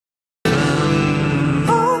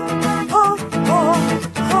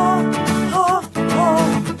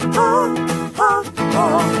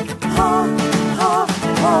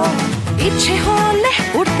ইচ্ছে হলে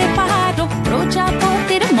উঠতে পারো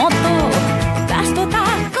প্রজাপতির মতো, ব্যস্ততা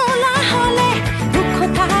কোলাহলে দুঃখ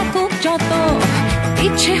থাকুক যত,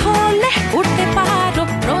 ইচ্ছে হলে উঠতে পারো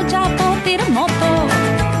প্রজাপতির মতো,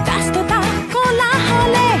 ব্যস্ততা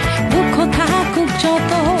কোলাহলে দুঃখ থাকুক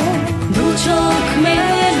যত। দু চোখ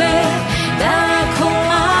মেলে দেখো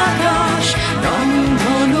আকাশ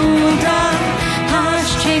রংধনুরা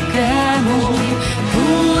হাসছে কেমন,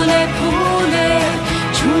 ফুলে ফুলে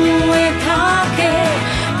ছুঁয়ে থাকে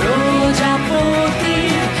প্রজাপতি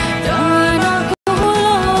ডানাগুলো।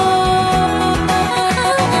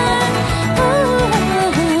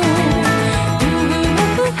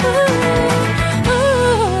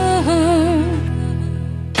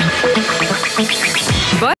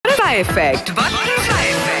 বাটারফ্লাই এফেক্ট,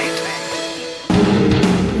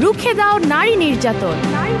 রুখে দাও নারী নির্যাতন,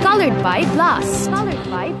 কালার্ড বাই ব্লাস্ট।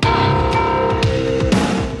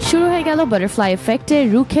 শুরু হয়ে গেল বাটারফ্লাই এফেক্টে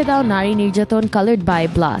রুখে দাও নারী নির্যাতন coloured by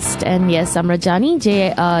blast. And yes, আমরা জানি যে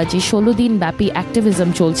 16 দিন ব্যাপী অ্যাক্টিভিজম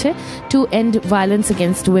চলছে two and violence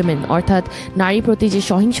against women, অর্থাৎ নারী প্রতি যে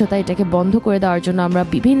সহিংসতা এটাকে বন্ধ করে দেওয়ার জন্য আমরা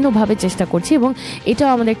বিভিন্নভাবে চেষ্টা করছি এবং এটাও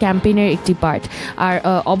আমাদের ক্যাম্পেইনের একটি পার্ট। আর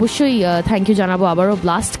অবশ্যই থ্যাংক ইউ জানাবো আবারও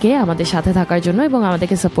ব্লাস্টকে আমাদের সাথে থাকার জন্য এবং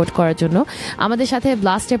আমাদেরকে সাপোর্ট করার জন্য। আমাদের সাথে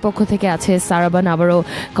ব্লাস্টের পক্ষ থেকে আছে সারাবান। আবারও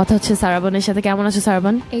কথা হচ্ছে সারাবানের সাথে। কেমন আছো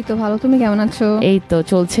সারাবান? এই তো ভালো, তুমি কেমন আছো? এই তো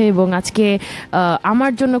চলছে। এবং আজকে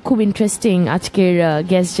আমার জন্য খুব ইন্টারেস্টিং আজকের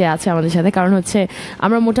গেস্ট যে আছে আমাদের সাথে, কারণ হচ্ছে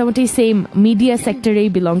আমরা মোটামুটি সেম মিডিয়া সেক্টরেই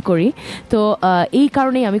বিলং করি, তো এই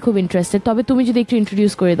কারণেই আমি খুব ইন্টারেস্টেড। তবে তুমি যদি একটু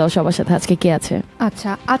ইন্ট্রোডিউস করে দাও সবার সাথে আজকে কে আছে। আচ্ছা,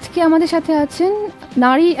 আজকে আমাদের সাথে আছেন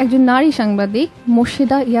একজন নারী সাংবাদিক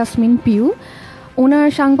মোর্শেদা ইয়াসমিন পিউ। ওনার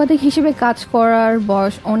সাংবাদিক হিসেবে কাজ করার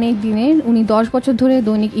বয়স অনেক দিনের। উনি 10 বছর ধরে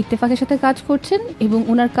দৈনিক ইত্তেফাকের সাথে কাজ করছেন এবং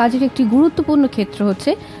ওনার কাজের একটি গুরুত্বপূর্ণ ক্ষেত্র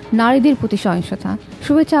হচ্ছে নারীদের প্রতি সহিংসতা।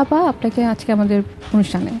 শুভেচ্ছা আপা আপনাকে আজকে আমাদের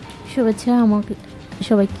অনুষ্ঠানে। শুভেচ্ছা আমাকে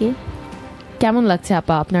সবাইকে। কেমন লাগছে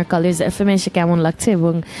আপা আপনার কালার্স এফএম এসে, কেমন লাগছে?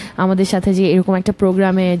 এবং আমাদের সাথে যে এরকম একটা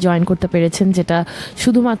প্রোগ্রামে জয়েন করতে পেরেছেন যেটা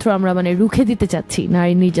শুধুমাত্র আমরা মানে রুখে দিতে চাচ্ছি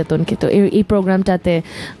নারী নির্যাতনকে, তো এই প্রোগ্রামটাতে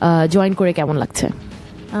জয়েন করে কেমন লাগছে?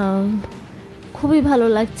 খুবই ভালো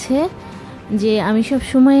লাগছে যে আমি সব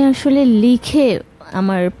সময় আসলে লিখে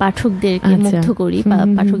আমার পাঠকদেরকে মুগ্ধ করি,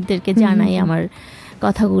 পাঠকদেরকে জানাই আমার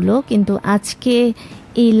কথাগুলো, কিন্তু আজকে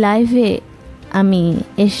এই লাইভে আমি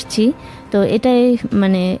এসছি, তো এটাই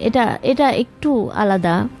মানে এটা একটু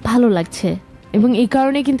আলাদা, ভালো লাগছে। এবং এই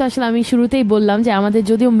কারণে কিন্তু আসলে আমি শুরুতেই বললাম যে আমাদের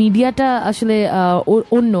যদিও মিডিয়াটা আসলে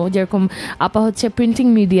অন্য, যেরকম আপা হচ্ছে প্রিন্টিং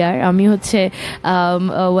মিডিয়ার, আমি হচ্ছে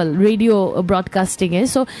রেডিও ব্রডকাস্টিংয়ে,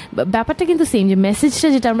 সো ব্যাপারটা কিন্তু সেম, যে মেসেজটা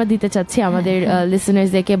যেটা আমরা দিতে চাচ্ছি আমাদের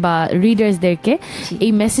লিসেনার্সদেরকে বা রিডার্সদেরকে,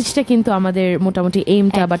 এই মেসেজটা কিন্তু আমাদের মোটামুটি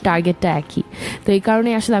এইমটা বা টার্গেটটা একই। তো এই কারণে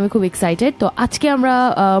আসলে আমি খুব এক্সাইটেড। তো আজকে আমরা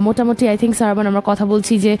মোটামুটি আই থিঙ্ক সারাবান আমরা কথা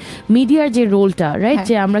বলছি যে মিডিয়ার যে রোলটা, রাইট,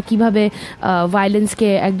 যে আমরা কিভাবে ভায়োলেন্সকে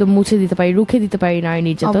একদম মুছে দিতে পারি, রুখে দিতে পারি নারী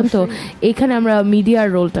নির্যাতন। তো এখানে আমরা মিডিয়ার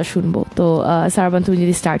রোলটা শুনবো। তো সারাবান তুমি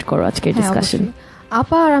যদি স্টার্ট করো আজকের ডিসকাশন।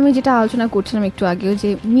 আপা আর আমি যেটা আলোচনা করছিলাম একটু আগেও, যে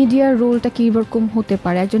মিডিয়ার রোলটা কি রকম হতে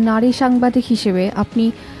পারে একজন নারী সাংবাদিক হিসেবে, আপনি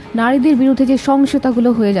নারীদের বিরুদ্ধে যে সহিংসতাগুলো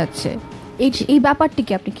হয়ে যাচ্ছে এই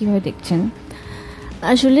ব্যাপারটিকে আপনি কিভাবে দেখছেন?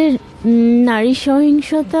 আসলে নারী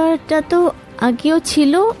সহিংসতাটা তো আগেও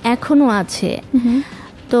ছিল, এখনো আছে।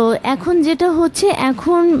 তো এখন যেটা হচ্ছে,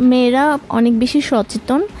 এখন মেয়েরা অনেক বেশি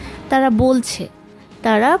সচেতন, তারা বলছে,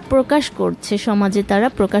 তারা প্রকাশ করছে, সমাজে তারা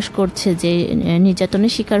প্রকাশ করছে যে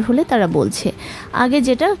নির্যাতনের শিকার হলে তারা বলছে। আগে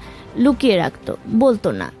যেটা লুকিয়ে রাখতো, বলতো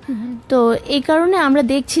না। তো এই কারণে আমরা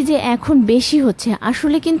দেখছি যে এখন বেশি হচ্ছে।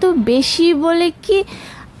 আসলে কিন্তু বেশি বলে কি,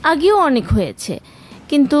 আগেও অনেক হয়েছে,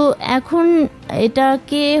 কিন্তু এখন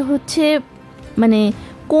এটাকে হচ্ছে মানে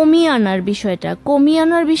কমিয়ে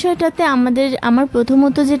আনার বিষয়টাতে আমার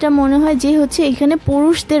প্রথমত যেটা মনে হয় যে হচ্ছে এখানে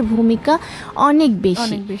পুরুষদের ভূমিকা অনেক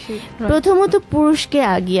বেশি। প্রথমত পুরুষকে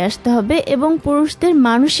আগিয়ে আসতে হবে এবং পুরুষদের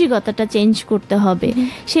মানসিকতাটা চেঞ্জ করতে হবে।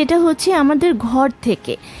 সেটা হচ্ছে আমাদের ঘর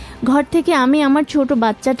থেকে আমি আমার ছোট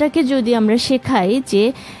বাচ্চাটাকে যদি আমরা শেখাই যে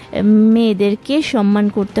মেয়েদেরকে সম্মান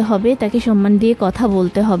করতে হবে, তাকে সম্মান দিয়ে কথা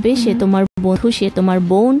বলতে হবে, সে তোমার বন্ধু, সে তোমার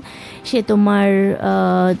বোন, সে তোমার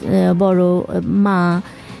বড় মা,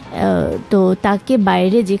 তো তাকে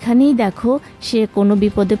বাইরে যেখানেই দেখো সে কোনো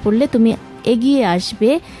বিপদে পড়লে তুমি এগিয়ে আসবে,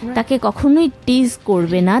 তাকে কখনোই টিজ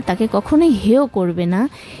করবে না, তাকে কখনোই হেয় করবে না।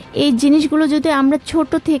 এই জিনিসগুলো যদি আমরা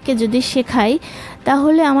ছোট থেকে যদি শেখাই,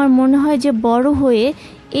 তাহলে আমার মনে হয় যে বড় হয়ে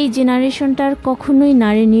এই জেনারেশনটার কখনোই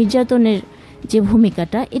নারী নির্যাতনের যে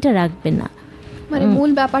ভূমিকাটা এটা রাখবে না। মানে মূল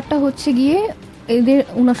ব্যাপারটা হচ্ছে গিয়ে এদের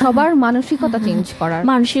সবার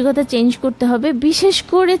মানসিকতা চেঞ্জ করতে হবে, বিশেষ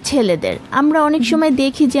করে ছেলেদের। আমরা অনেক সময়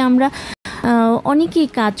দেখি যে আমরা অনেকেই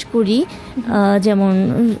কাজ করি, যেমন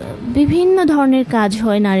বিভিন্ন ধরনের কাজ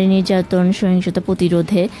হয় নারী নির্যাতন সহিংসতা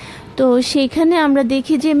প্রতিরোধে। তো সেইখানে আমরা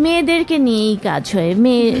দেখি যে মেয়েদেরকে নিয়েই কাজ হয়,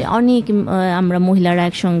 অনেক আমরা মহিলারা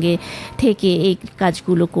একসঙ্গে থেকে এই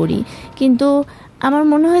কাজগুলো করি। কিন্তু আমার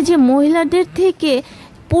মনে হয় যে মহিলাদের থেকে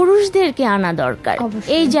পুরুষদেরকে আনা দরকার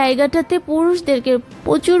এই জায়গাটাতে। পুরুষদেরকে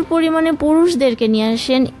প্রচুর পরিমাণে পুরুষদেরকে নিয়ে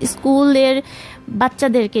আসেন, স্কুলের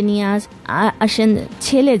বাচ্চাদেরকে নিয়ে আসেন,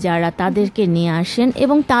 ছেলে যারা তাদেরকে নিয়ে আসেন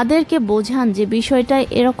এবং তাদেরকে বোঝান যে বিষয়টা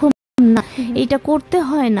এরকম না, এটা করতে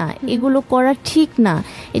হয় না, এগুলো করা ঠিক না,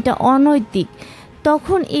 এটা অনৈতিক।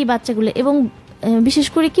 তখন এই বাচ্চাগুলো এবং বিশেষ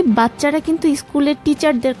করে কি বাচ্চারা কিন্তু স্কুলের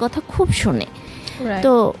টিচারদের কথা খুব শোনে।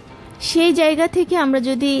 তো সেই জায়গা থেকে আমরা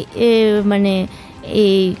যদি মানে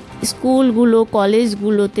এই স্কুলগুলো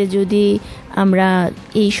কলেজগুলোতে যদি আমরা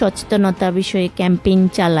এই সচেতনতা বিষয়ে ক্যাম্পেইন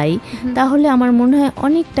চালাই তাহলে আমার মনে হয়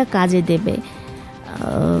অনেকটা কাজে দেবে।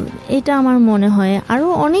 এটা আমার মনে হয়। আরও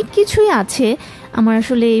অনেক কিছুই আছে, আমার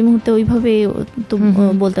আসলে এই মুহূর্তে ওইভাবে তো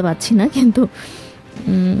বলতে পারছি না। কিন্তু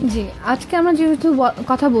জি, আজকে আমরা যেহেতু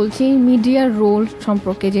কথা বলছি মিডিয়ার রোল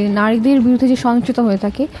সম্পর্কে, যে নারীদের বিরুদ্ধে যে সহিংসতা হয়ে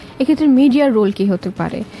থাকে এক্ষেত্রে মিডিয়ার রোল কি হতে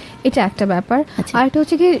পারে, এটা একটা ব্যাপার। আর একটা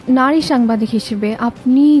হচ্ছে কি নারী সাংবাদিক হিসেবে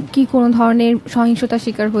আপনি কি কোনো ধরনের সহিংসতার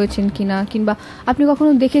শিকার হয়েছেন কিনা, কিংবা আপনি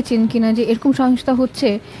কখনো দেখেছেন কিনা যে এরকম সহিংসতা হচ্ছে,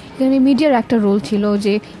 এখানে মিডিয়ার একটা রোল ছিল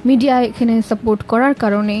যে মিডিয়া এখানে সাপোর্ট করার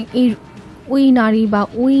কারণে ওই নারী বা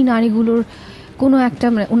ওই নারীগুলোর কোনো একটা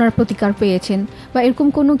ওনার প্রতিকার পেয়েছেন, বা এরকম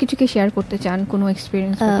কোনো কিছুকে শেয়ার করতে চান, কোনো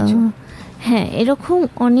এক্সপিরিয়েন্স? হ্যাঁ, এরকম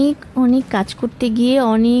অনেক অনেক কাজ করতে গিয়ে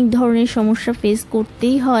অনেক ধরনের সমস্যা ফেস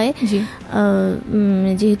করতেই হয়।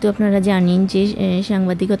 যেহেতু আপনারা জানেন যে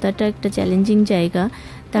সাংবাদিকতাটা একটা চ্যালেঞ্জিং জায়গা,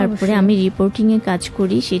 তারপরে আমি রিপোর্টিংয়ে কাজ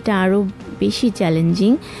করি, সেটা আরও বেশি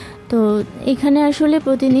চ্যালেঞ্জিং। তো এখানে আসলে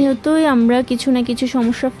প্রতিনিয়তই আমরা কিছু না কিছু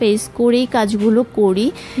সমস্যা ফেস করেই কাজগুলো করি।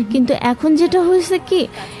 কিন্তু এখন যেটা হয়েছে কি,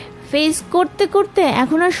 ফেস করতে করতে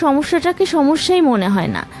এখন আর সমস্যাটাকে সমস্যাই মনে হয়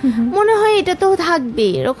না, মনে হয় এটা তো থাকবে,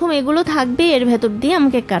 এরকম এগুলো থাকবে, এর ভেতর দিয়ে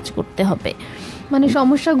আমাকে কাজ করতে হবে। মানে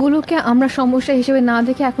সমস্যাগুলোকে আমরা সমস্যা হিসেবে না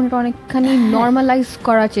দেখে এখন এটা অনেকখানি নর্মালাইজ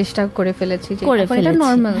করার চেষ্টা করে ফেলেছি, যে এটা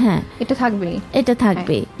নর্মাল, হ্যাঁ এটা থাকবেই, এটা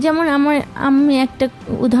থাকবে। যেমন আমি একটা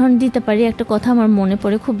উদাহরণ দিতে পারি, একটা কথা আমার মনে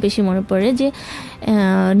পড়ে, খুব বেশি মনে পড়ে, যে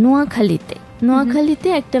নোয়াখালীতে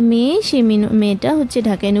একটা মেয়ে, সেই মেয়েটা হচ্ছে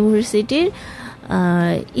ঢাকা ইউনিভার্সিটির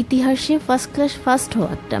ইতিহাসে ফার্স্ট ক্লাস ফার্স্ট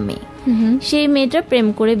হওয়া একটা মেয়ে। সেই মেয়েটা প্রেম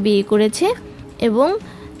করে বিয়ে করেছে এবং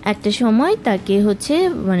একটা সময় তাকে হচ্ছে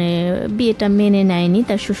মানে বিয়েটা মেনে নেয়নি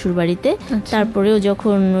তার শ্বশুর বাড়িতে। তারপরেও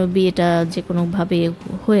যখন বিয়েটা যে কোনোভাবে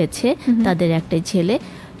হয়েছে, তাদের একটাই ছেলে,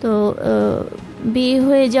 তো বিয়ে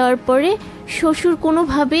হয়ে যাওয়ার পরে শ্বশুর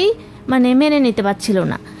কোনোভাবেই মানে মেনে নিতে পারছিল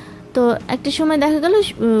না। তো একটা সময় দেখা গেল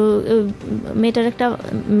মেয়েটার একটা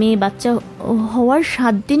মেয়ে বাচ্চা হওয়ার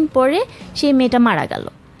 7 দিন পরে সেই মেয়েটা মারা গেল।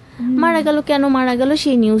 কেন মারা গেল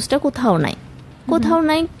সেই নিউজটা কোথাও নাই,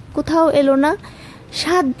 কোথাও এলো না।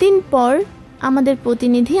 7 দিন পর আমাদের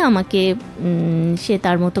প্রতিনিধি আমাকে সে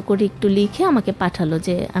তার মতো করে একটু লিখে আমাকে পাঠালো,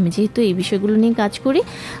 যে আমি যেহেতু এই বিষয়গুলো নিয়ে কাজ করি,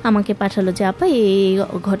 আমাকে পাঠালো যে আপা এই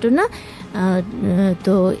ঘটনা,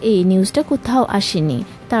 তো এই নিউজটা কোথাও আসেনি।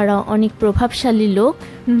 তারা অনেক প্রভাবশালী লোক,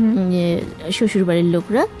 শ্বশুরবাড়ির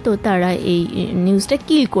লোকরা, তো তারা এই নিউজটা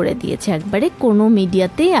কিল করে দিয়েছে, একবারে কোনো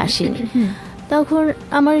মিডিয়াতেই আসেনি। তখন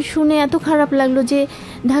আমার শুনে এত খারাপ লাগলো যে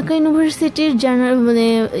ঢাকা ইউনিভার্সিটির মানে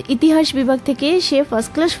ইতিহাস বিভাগ থেকে সে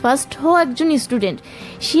ফার্স্ট ক্লাস ফার্স্ট হওয়া একজন স্টুডেন্ট,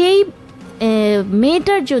 সেই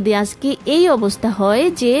মেয়েটার যদি আজকে এই অবস্থা হয়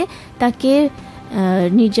যে তাকে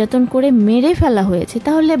নির্যাতন করে মেরে ফেলা হয়েছে,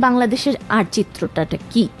 তাহলে বাংলাদেশের আর চিত্রটা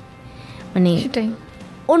কি? মানে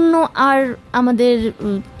অন্য আর আমাদের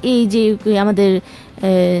এই যে আমাদের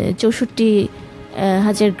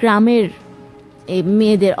 64,000 গ্রামের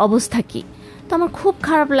মেয়েদের অবস্থা কি? তো আমার খুব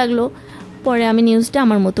খারাপ লাগলো। পরে আমি নিউজটা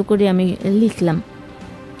আমার মতো করে আমি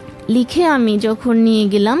লিখে আমি যখন নিয়ে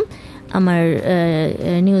গেলাম আমার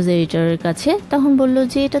নিউজ এডিটরের কাছে, তখন বলল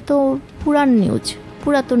যে এটা তো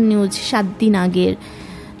পুরাতন নিউজ, 7 দিন আগের,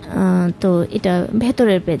 তো এটা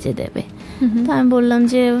ভেতরের পেজে দেবে। তো আমি বললাম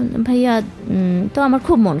যে ভাইয়া, তো আমার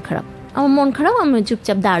খুব মন খারাপ, আমি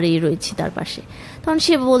চুপচাপ দাঁড়িয়ে রয়েছি তার পাশে। তখন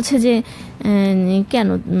সে বলছে যে কেন,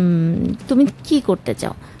 তুমি কি করতে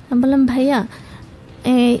চাও? আমি বললাম ভাইয়া,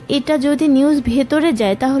 এটা যদি নিউজ ভেতরে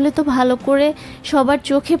যায় তাহলে তো ভালো করে সবার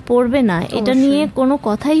চোখে পড়বে না, এটা নিয়ে কোনো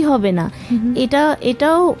কথাই হবে না,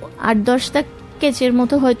 এটাও 8-10টা কেচের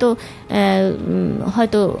মতো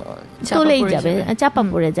হয়তো চলেই যাবে, চাপা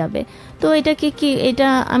পড়ে যাবে। তো এটাকে কি, এটা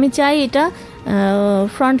আমি চাই এটা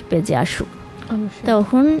ফ্রন্ট পেজে আসুক।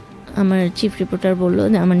 তখন আমার চিফ রিপোর্টার বললো,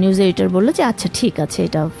 আমার নিউজ এডিটর বললো যে আচ্ছা ঠিক আছে,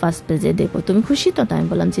 এটা ফার্স্ট পেজে দেবো, তুমি খুশি তো? আমি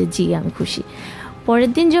বললাম যে জি আমি খুশি।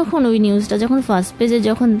 পরের দিন যখন ওই নিউজটা যখন ফার্স্ট পেজে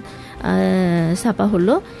যখন ছাপা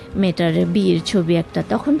হলো মেয়েটার বিয়ের ছবি একটা,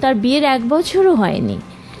 তখন তার বিয়ের 1 বছরও হয়নি,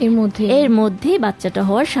 এর মধ্যেই বাচ্চাটা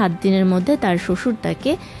হওয়ার 7 দিনের মধ্যে তার শ্বশুর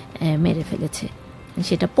তাকে মেরে ফেলেছে।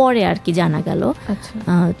 সেটা পরে আর কি জানা গেল।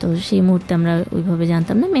 তো সেই মুহূর্তে আমরা ওইভাবে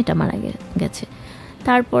জানতাম না মেয়েটা মারা গেছে।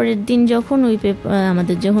 তারপরের দিন যখন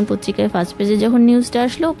আমাদের যখন পত্রিকায় ফার্স্ট পেজে যখন নিউজটা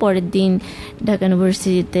আসলো, পরের দিন ঢাকা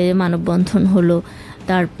ইউনিভার্সিটিতে মানববন্ধন হলো।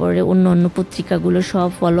 তারপরে অন্য পত্রিকাগুলো সব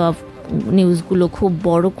ফলো আপ নিউজগুলো খুব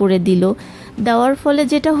বড় করে দিল। দেওয়ার ফলে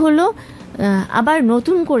যেটা হলো, আবার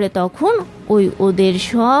নতুন করে তখন ওদের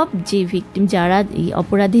সব যে ভিকটিম যারা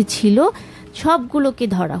অপরাধী ছিল সবগুলোকে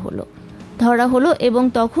ধরা হলো। এবং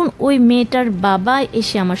তখন ওই মেয়েটার বাবা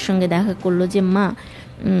এসে আমার সঙ্গে দেখা করলো যে মা,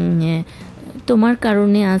 তোমার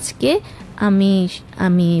কারণে আজকে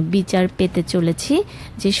আমি বিচার পেতে চলেছি,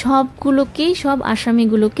 যে সব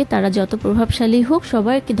আসামিগুলোকে তারা যত প্রভাবশালী হোক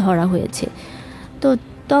সবাইকে ধরা হয়েছে। তো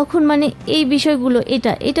তখন মানে এই বিষয়গুলো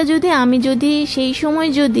এটা যদি সেই সময়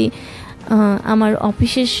যদি আমার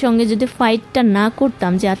অফিসের সঙ্গে যদি ফাইটটা না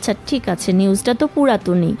করতাম যে আচ্ছা ঠিক আছে নিউজটা তো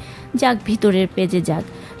পুরাতনই, যাক ভিতরের পেজে যাক,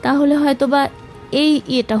 তাহলে হয়তো বা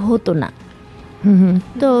এটা হতো না।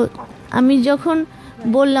 তো আমি যখন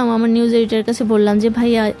বললাম আমার নিউজ এডিটরের কাছে বললাম যে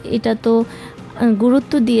ভাইয়া এটা তো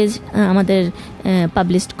গুরুত্ব দিয়ে আমাদের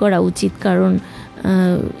পাবলিশ করা উচিত, কারণ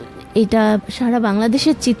এটা সারা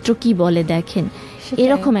বাংলাদেশের চিত্র কি বলে দেখেন,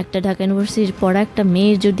 এরকম একটা ঢাকা ইউনিভার্সিটির পড়া একটা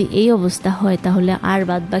মেয়ের যদি এই অবস্থা হয় তাহলে আর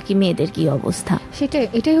বাদ বাকি মেয়েদের কি অবস্থা।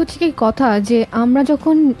 এটাই হচ্ছে কি কথা, যে আমরা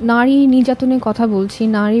যখন নারী নির্যাতনের কথা বলছি,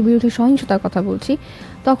 নারী বিরুদ্ধে সহিংসতার কথা বলছি,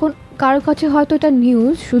 তখন কারো কাছে হয়তো এটা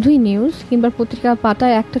শুধুই নিউজ কিংবা পত্রিকার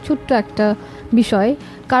পাতায় একটা ছোট্ট একটা বিষয়,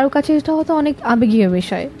 কারো কাছে এটা হয়তো অনেক আবেগীয়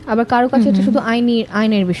বিষয়, আবার কারো কাছে এটা শুধু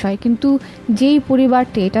আইনের বিষয়। কিন্তু যেই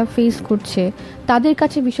পরিবারটি এটা ফেস করছে তাদের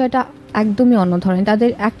কাছে বিষয়টা একদমই অন্য ধরনের, তাদের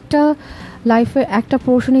একটা লাইফের একটা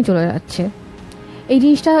পোর্শনই চলে যাচ্ছে। এই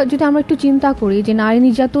জিনিসটা যদি আমরা একটু চিন্তা করি যে নারী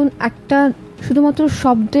নির্যাতন একটা শুধুমাত্র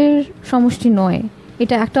শব্দের সমষ্টি নয়,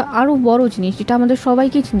 এটা একটা আরও বড় জিনিস যেটা আমাদের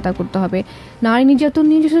সবাইকেই চিন্তা করতে হবে। নারী নির্যাতন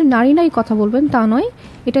নিয়ে শুধু নারীরাই কথা বলবেন তা নয়,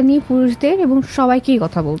 এটা নিয়ে পুরুষদের এবং সবাইকেই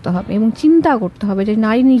কথা বলতে হবে এবং চিন্তা করতে হবে যে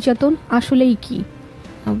নারী নির্যাতন আসলেই কি।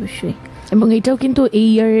 অবশ্যই। এবং এটাও কিন্তু এই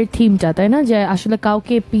ইয়ারের থিমটা, তাই না, যে আসলে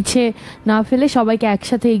কাউকে পিছে না ফেলে সবাইকে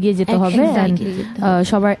একসাথে এগিয়ে যেতে হবে,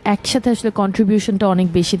 সবার একসাথে আসলে কন্ট্রিবিউশনটা অনেক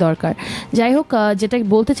বেশি দরকার। যাই হোক, যেটা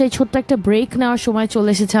বলতে চাই, ছোট্ট একটা ব্রেক নেওয়ার সময় চলে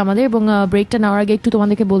এসেছে আমাদের, এবং ব্রেকটা নেওয়ার আগে একটু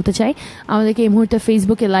তোমাদেরকে বলতে চাই আমাদেরকে এই মুহূর্তে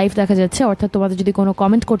ফেসবুকে লাইভ দেখা যাচ্ছে, অর্থাৎ তোমাদের যদি কোনো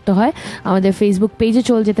কমেন্ট করতে হয় আমাদের ফেসবুক পেজে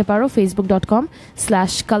চলে যেতে পারো,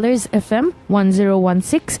 facebook.com/ColoursFM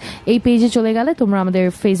 101.6। এই পেজে চলে গেলে তোমরা আমাদের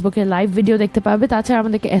ফেসবুকে লাইভ ভিডিও দেখতে পাবে। তাছাড়া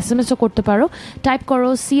আমাদেরকে SMS-ও করতে পারো, টাইপ করো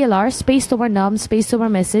CLR স্পেস তোমার নাম স্পেস তোমার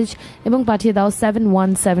মেসেজ এবং পাঠিয়ে দাও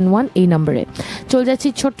 7171 এই নম্বরে। চলে যাচ্ছি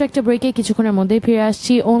ছোট্ট একটা ব্রেকে, কিছুক্ষণের মধ্যেই ফিরে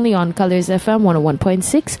আসছি অনলি অন ColoursFM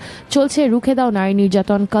 101.6। চলছে রুখে দাও নারী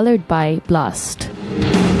নির্যাতন, কালার্ড বাই ব্লাস্ট।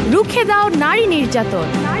 রুখে দাও নারী নির্যাতন,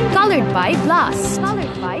 কালার্ড বাই ব্লাস্ট।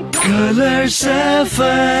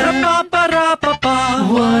 ColoursFM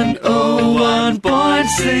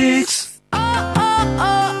 101.6।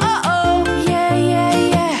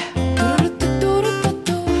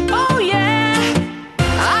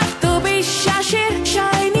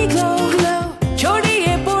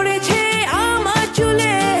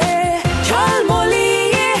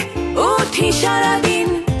 সারাদিন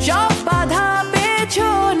সব বাধা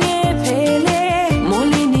পেছনে ফেলে,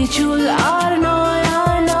 মলিনী চুল আর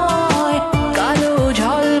নয় কালো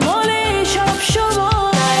ঝলমলে সব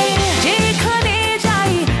সময়, যেখানে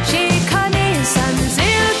যাই সেখানে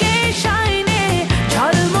সানসিল্কে শাইনে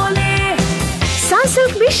ঝলমলে।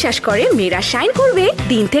 সানসিল্ক বিশ্বাস করে মেয়েরা শাইন করবে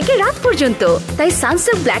দিন থেকে রাত পর্যন্ত, তাই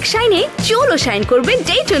সানসিল্ক ব্ল্যাক শাইনে চুলও শাইন করবে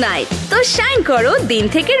ডে টু নাইট। তো শাইন করো দিন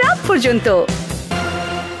থেকে রাত পর্যন্ত।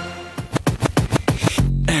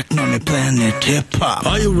 Planet hip hop,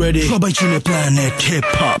 are you ready? সবাই চলে planet hip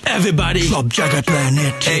hop, everybody সব জায়গায়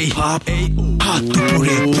planet hip hop, হাত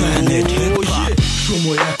উপরে planet hip hop,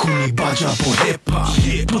 সময় এখনই বাজাবো hip hop,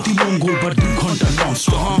 প্রতি মঙ্গলবার 2 ঘন্টা নন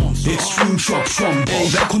স্টপ, এক্সট্রিম সব সম্ভব,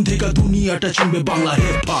 এখন থেকে দুনিয়াটা চিনবে Bangla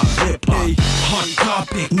hip hop, hot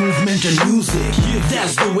topic, movement and music,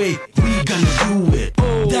 that's the way we gonna do it,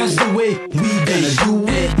 that's the way we gonna do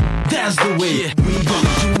it, that's the way we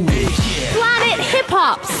gonna do it. Planet Hip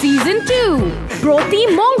Hop Season 2 প্রতি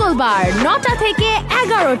মঙ্গলবার 9টা থেকে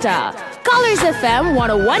 11টা ColoursFM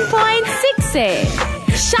 101.6 এ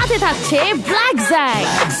সাথে থাকছে black Jung.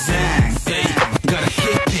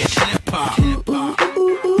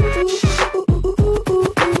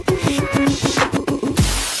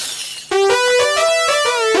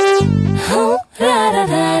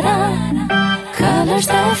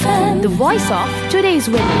 FM, the voice of today's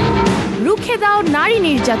women. রুখে দাও নারী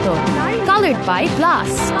নির্যাতন, colored by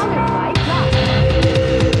Blast.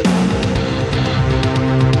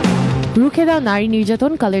 রুখে দাও নারী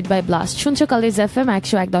নির্যাতন, কালেড বাই ব্লাস্ট। শুনছো কালার্স এফএম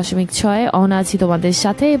 101.6। অহনা আছি তোমাদের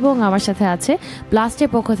সাথে এবং আমার সাথে আছে ব্লাস্টের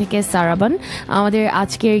পক্ষ থেকে সারাবান। আমাদের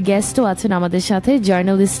আজকের গেস্টও আছেন আমাদের সাথে,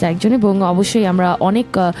 জার্নালিস্ট একজন, এবং অবশ্যই আমরা অনেক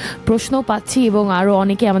প্রশ্ন পাচ্ছি এবং আরও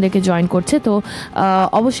অনেকে আমাদেরকে জয়েন করছে। তো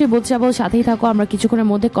অবশ্যই বলতে যাবো, সাথেই থাকো, আমরা কিছুক্ষণের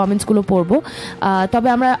মধ্যে কমেন্টসগুলো পড়বো। তবে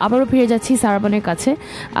আমরা আবারও ফিরে যাচ্ছি সারাবানের কাছে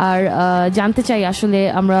আর জানতে চাই আসলে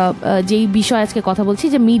আমরা যেই বিষয়ে আজকে কথা বলছি,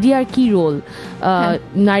 যে মিডিয়ার কি রোল,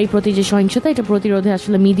 নারী প্রতি যে সহিংসতা, এটা প্রতিরোধে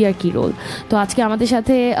আসলে মিডিয়ার কি রোল। তো আজকে আমাদের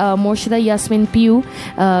সাথে মোরশেদা Yasmin Piu,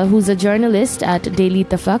 whose a journalist at daily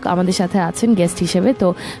Ittefaq, আমাদের সাথে আছেন গেস্ট হিসেবে। তো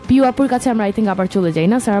পিউ আপুর কাছে আমরা আই থিঙ্ক আবার চলে যাই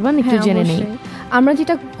না সারাবান, একটু জেনে নেই। আমরা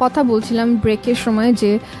যেটা কথা বলছিলাম ব্রেকের সময়,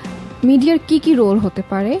 যে মিডিয়ার কি কি রোল হতে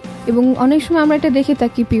পারে, এবং অনেক সময় আমরা এটা দেখে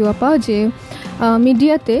থাকি পিউ আপা, যে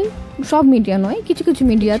মিডিয়াতে, সব মিডিয়া নয়, কিছু কিছু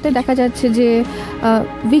মিডিয়াতে দেখা যাচ্ছে যে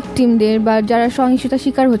ভিকটিমদের বা যারা সহিংসতার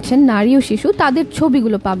শিকার হচ্ছেন, নারী ও শিশু, তাদের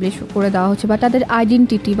ছবিগুলো পাবলিশ করে দেওয়া হচ্ছে, বা তাদের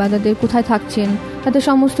আইডেন্টিটি বা তাদের কোথায় থাকছেন তাদের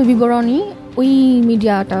সমস্ত বিবরণী ওই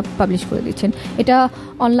মিডিয়াটা পাবলিশ করে দিচ্ছেন। এটা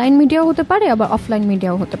অনলাইন মিডিয়াও হতে পারে, আবার অফলাইন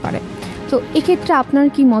মিডিয়াও হতে পারে। তো এক্ষেত্রে আপনার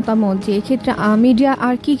কি মতামত, যে এক্ষেত্রে মিডিয়া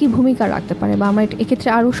আর কি কি ভূমিকা রাখতে পারে, বা আমরা এক্ষেত্রে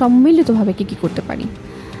আরও সম্মিলিতভাবে কি কি করতে পারি?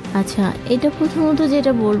 আচ্ছা, এটা প্রথমত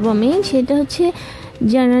যেটা বলবো আমি, সেটা হচ্ছে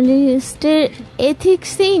জার্নালিস্টের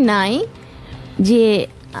এথিক্সেই নাই যে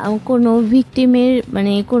কোনো ভিকটিমের,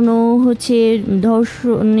 মানে কোনো হচ্ছে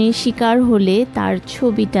ধর্ষণের শিকার হলে তার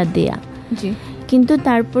ছবিটা দেয়া। কিন্তু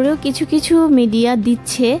তারপরেও কিছু কিছু মিডিয়া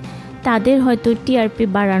দিচ্ছে, তাদের হয়তো টিআরপি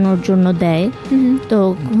বাড়ানোর জন্য দেয়, তো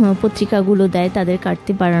পত্রিকাগুলো দেয় তাদের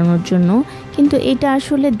কাটতি বাড়ানোর জন্য, কিন্তু এটা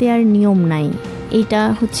আসলে দেওয়ার নিয়ম নাই। এটা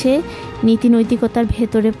হচ্ছে নীতি নৈতিকতার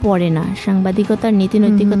ভেতরে পড়ে না, সাংবাদিকতার নীতি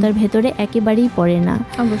নৈতিকতার ভেতরে একেবারেই পড়ে না।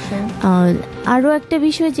 অবশ্যই আরও একটা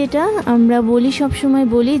বিষয় যেটা আমরা বলি, সবসময়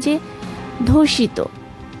বলি যে ধর্ষিত,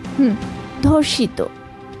 ধর্ষিত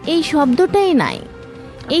এই শব্দটাই নাই,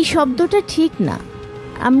 এই শব্দটা ঠিক না।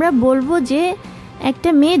 আমরা বলবো যে একটা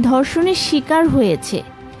মেয়ে ধর্ষণের শিকার হয়েছে,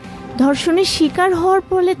 ধর্ষণের শিকার হওয়ার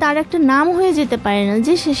ফলে তার একটা নাম হয়ে যেতে পারে না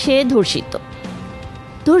যে সে ধর্ষিত,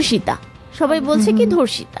 ধর্ষিতা। সবাই বলছে কি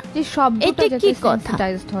ধর্ষিতা, এটা কি কথা?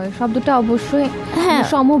 শব্দটা অবশ্যই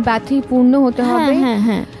সমব্যথিপূর্ণ হতে হবে,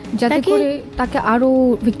 যাতে করে তাকে আরো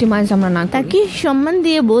ভিক্টিমাইজ আমরা না করি। তাকে সম্মান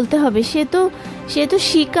দিয়ে বলতে হবে সে তো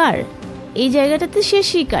শিকার, এই জায়গাটাতে সে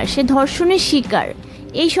শিকার, সে ধর্ষণের শিকার,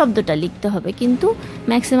 এই শব্দটা লিখতে হবে। কিন্তু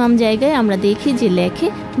ম্যাক্সিমাম জায়গায় আমরা দেখি যে লেখে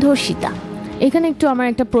ধর্ষিতা। এখানে একটু আমার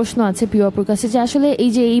একটা প্রশ্ন আছে পিওপুর কাছে, যে আসলে এই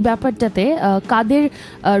যে এই ব্যাপারটাতে কাদের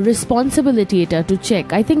রেসপন্সিবিলিটি এটা টু চেক?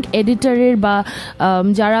 আই থিঙ্ক এডিটরের, বা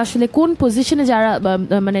যারা আসলে কোন পজিশনে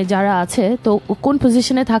মানে যারা আছে, তো কোন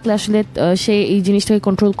পজিশনে থাকলে আসলে সে এই জিনিসটাকে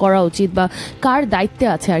কন্ট্রোল করা উচিত, বা কার দায়িত্বে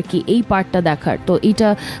আছে আর কি এই পার্টটা দেখার। তো এইটা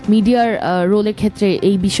মিডিয়ার রোলের ক্ষেত্রে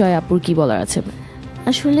এই বিষয়ে আপুর কি বলার আছে?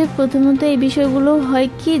 আসলে প্রথমত এই বিষয়গুলো হয়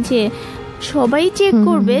কি, যে সবাই চেক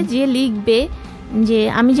করবে, যে লিখবে, যে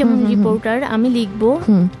আমি যেমন রিপোর্টার, আমি লিখবো,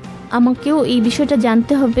 আমাকেও এই বিষয়টা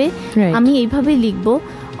জানতে হবে, আমি এইভাবেই লিখবো।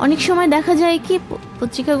 অনেক সময় দেখা যায় কি,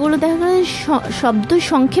 পত্রিকাগুলো দেখা যায় শব্দ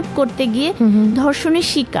সংক্ষেপ করতে গিয়ে ধর্ষণের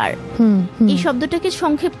শিকার, এই শব্দটাকে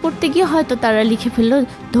সংক্ষেপ করতে গিয়ে হয়তো তারা লিখে ফেললো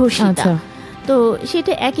ধর্ষিতা। তো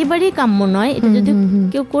সেটা একেবারেই কাম্য নয়, এটা যদি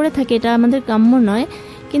কেউ করে থাকে এটা আমাদের কাম্য নয়,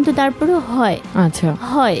 কিন্তু তারপরেও হয়। আচ্ছা,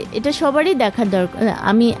 হয়, এটা সবারই দেখার দরকার।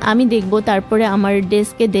 আমি দেখবো, তারপরে আমার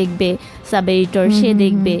ডেস্কে দেখবে সাব এডিটর, সে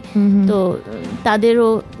দেখবে। তো তাদেরও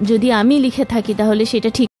যদি আমি লিখে থাকি তাহলে সেটা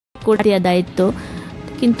ঠিক করে দেওয়া দায়িত্ব।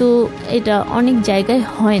 কিন্তু এটা অনেক জায়গায়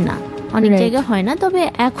হয় না, অনেক জায়গায় হয় না। তবে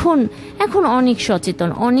এখন অনেক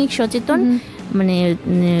সচেতন, মানে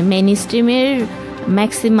মেইন স্ট্রিমের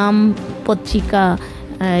ম্যাক্সিমাম পত্রিকা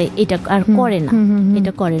এটা আর করে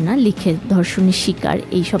না, লিখে ধর্ষণের শিকার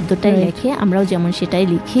এই শব্দটাই লেখে। আমরাও যেমন সেটাই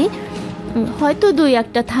লিখি, হয়তো দুই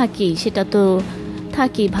একটা থাকি, সেটা তো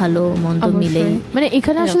থাকি ভালো মন্দ মিলে। মানে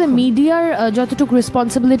এখানে আসলে মিডিয়ার যতটুকু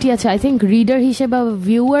রেসপন্সিবিলিটি আছে, আই থিঙ্ক রিডার হিসেবে বা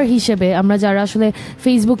ভিউয়ার হিসেবে আমরা যারা আসলে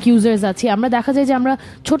ফেসবুক ইউজার্স আছি, আমরা দেখা যায় যে আমরা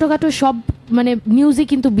ছোটখাটো সব মানে নিউজই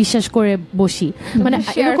কিন্তু বিশ্বাস করে বসি। মানে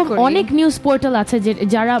এরকম অনেক নিউজ পোর্টাল আছে যে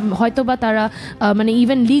যারা হয়তো বা তারা মানে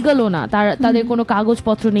ইভেন লিগালও না, তাদের কোনো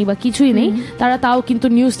কাগজপত্র নেই বা কিছুই নেই, তারা তাও কিন্তু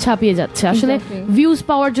নিউজ ছাপিয়ে যাচ্ছে আসলে ভিউজ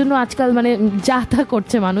পাওয়ার জন্য। আজকাল মানে যা তা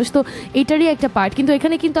করছে মানুষ, তো এটারই একটা পার্ট। কিন্তু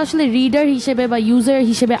এখানে কিন্তু আসলে রিডার হিসেবে বা ইউজার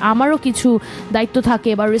হিসেবে আমারও কিছু দায়িত্ব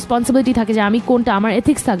থাকে বা রেসপন্সিবিলিটি থাকে, যে আমি কোনটা, আমার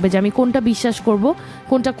এথিক্স থাকবে যে আমি কোনটা বিশ্বাস করব,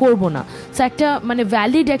 কোনটা করব না। সো একটা মানে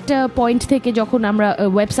ভ্যালিড একটা পয়েন্ট থেকে যখন আমরা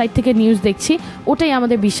ওয়েবসাইট থেকে নিউজ দেখছি, দেখছি ওটাই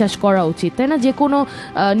আমাদের বিশ্বাস করা উচিত, তাই না? যে কোনো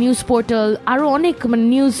নিউজ পোর্টাল, আরও অনেক মানে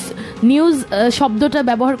নিউজ শব্দটা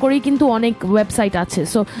ব্যবহার করেই কিন্তু অনেক ওয়েবসাইট আছে।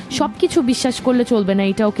 সো সব কিছু বিশ্বাস করলে চলবে না,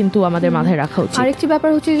 এটাও কিন্তু আমাদের মাথায় রাখা উচিত। আরেকটি ব্যাপার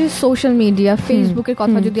হচ্ছে যে সোশ্যাল মিডিয়া, ফেসবুকের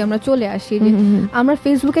কথা যদি আমরা চলে আসি, যে আমরা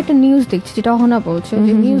ফেসবুকে একটা নিউজ দেখছি, যেটা অহনা বলছে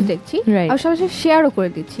যে নিউজ দেখছি আর সবাই শেয়ারও করে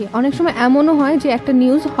দিচ্ছি। অনেক সময় এমনও হয় যে একটা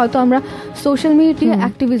নিউজ হয়তো আমরা সোশ্যাল মিডিয়া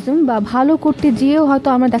অ্যাক্টিভিজম বা ভালো করতে যেয়েও হয়তো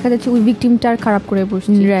আমরা দেখা যাচ্ছে ওই ভিকটিমটার খারাপ করে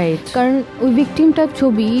বসছি, কারণ ওই ভিকটিমটার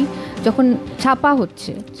ছবি যখন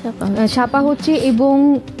ছাপা হচ্ছে এবং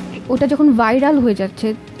ওটা যখন ভাইরাল হয়ে যাচ্ছে,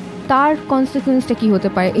 তার কনসিকুয়েন্সটা কি হতে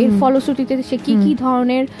পারে, এর ফলশ্রুতিতে সে কি কি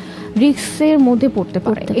ধরনের রিস্কের মধ্যে পড়তে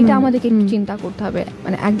পারে, এটা আমাদেরকে চিন্তা করতে হবে,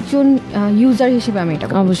 মানে একজন ইউজার হিসেবে আমি এটা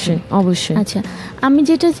অবশ্যই। আচ্ছা, আমি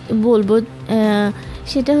যেটা বলবো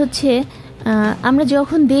সেটা হচ্ছে আমরা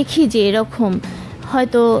যখন দেখি যে এরকম,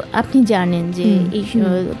 হয়তো আপনি জানেন যে এই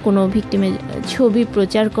কোনো ভিকটিমের ছবি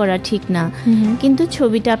প্রচার করা ঠিক না, কিন্তু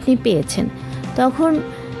ছবিটা আপনি পেয়েছেন, তখন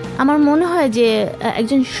আমার মনে হয় যে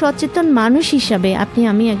একজন সচেতন মানুষ হিসাবে,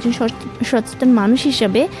 আমি একজন সচেতন মানুষ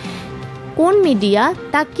হিসাবে কোন মিডিয়া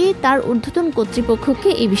তাকে তার ঊর্ধ্বতন কর্তৃপক্ষকে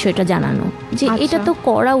এই বিষয়টা জানানো যে এটা তো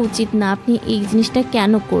করা উচিত না, আপনি এই জিনিসটা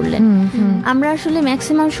কেন করলেন। আমরা আসলে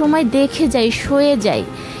ম্যাক্সিমাম সময় দেখে যাই, সয়ে যাই,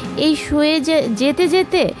 এই সয়ে যেতে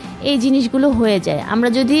যেতে এই জিনিসগুলো হয়ে যায়।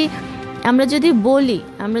 আমরা যদি বলি,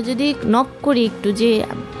 আমরা যদি নক করি একটু যে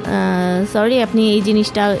সরি আপনি এই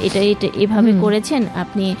জিনিসটা এটা এভাবে করেছেন,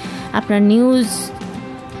 আপনি আপনার নিউজ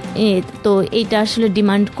তো এইটা আসলে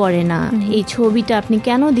ডিমান্ড করে না, এই ছবিটা আপনি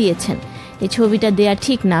কেন দিয়েছেন, এই ছবিটা দেয়া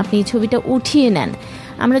ঠিক না, আপনি এই ছবিটা উঠিয়ে নেন।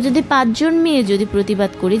 আমরা যদি 5 জন মেয়ে যদি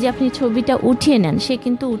প্রতিবাদ করি যে আপনি ছবিটা উঠিয়ে নেন, সে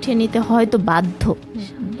কিন্তু উঠিয়ে নিতে হয়তো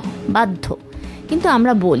বাধ্য, কিন্তু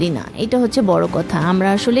আমরা বলি না, এটা হচ্ছে বড় কথা। আমরা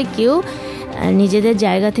আসলে কেউ নিজেদের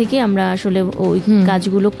জায়গা থেকে আমরা আসলে ওই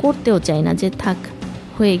কাজগুলো করতেও চাই না, যে থাক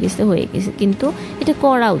হয়ে গেছে, কিন্তু এটা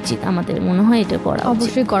করা উচিত, আমাদের মনে হয় এটা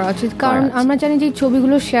অবশ্যই করা উচিত, কারণ আমরা জানি যে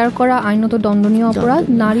ছবিগুলো শেয়ার করা আইনত দণ্ডনীয় অপরাধ।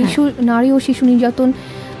 নারী ও শিশু নির্যাতন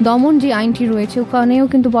দমন যে আইনটি রয়েছে, ওখানেও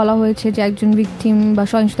কিন্তু বলা হয়েছে যে একজন ভিকটিম বা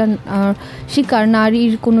সহিংসতার শিকার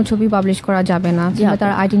নারীর কোনো ছবি পাবলিশ করা যাবে না, কিংবা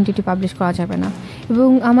তার আইডেন্টিটি পাবলিশ করা যাবে না। এবং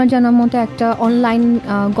আমার জানার মতে একটা অনলাইন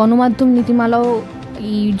গণমাধ্যম নীতিমালাও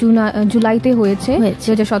জুলাইতে হয়েছে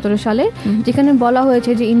 2017 সালে, যেখানে বলা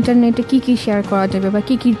হয়েছে যে ইন্টারনেটে কি কি শেয়ার করা যাবে বা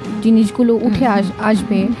কি কি জিনিসগুলো উঠে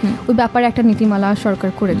আসবে, ওই ব্যাপারে একটা নীতিমালা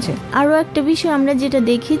সরকার করেছে। আরও একটা বিষয় আমরা যেটা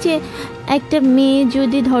দেখি যে একটা মেয়ে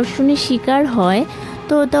যদি ধর্ষণের শিকার হয়,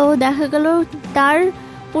 তো তাও দেখা গেল তার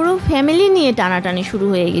পুরো ফ্যামিলি নিয়ে টানাটানি শুরু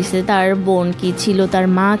হয়ে গেছে, তার বোন কি ছিল, তার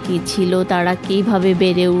মা কি ছিল, তারা কীভাবে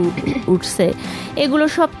বেড়ে উঠছে, এগুলো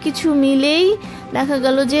সব কিছু মিলেই দেখা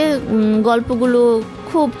গেল যে গল্পগুলো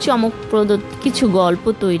খুব চমকপ্রদ কিছু গল্প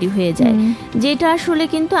তৈরি হয়ে যায়, যেটা আসলে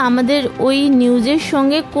কিন্তু আমাদের ওই নিউজের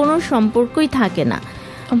সঙ্গে কোনো সম্পর্কই থাকে না।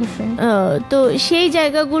 অবশ্যই। তো সেই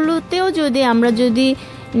জায়গাগুলোতেও আমরা যদি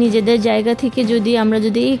নিজেদের জায়গা থেকে আমরা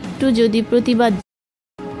যদি একটু প্রতিবাদ,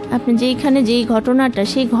 আপনি যেইখানে যেই ঘটনাটা,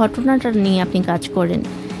 সেই ঘটনাটা নিয়ে আপনি কাজ করেন,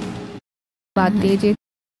 বাদ দিয়ে যে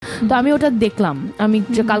তো আমি ওটা দেখলাম, আমি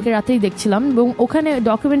কালকে রাতেই দেখছিলাম, এবং ওখানে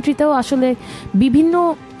ডকুমেন্টারিতেও আসলে বিভিন্ন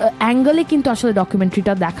অ্যাঙ্গেলে কিন্তু আসলে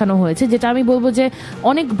ডকুমেন্টারিটা দেখানো হয়েছে, যেটা আমি বলবো যে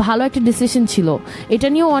অনেক ভালো একটা ডিসিশন ছিল। এটা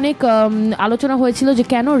নিয়েও অনেক আলোচনা হয়েছিল যে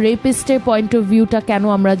কেন রেপিস্টের পয়েন্ট অফ ভিউটা কেন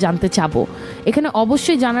আমরা জানতে চাবো। এখানে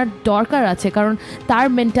অবশ্যই জানার দরকার আছে, কারণ তার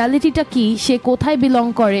মেন্টালিটিটা কি, সে কোথায় বিলং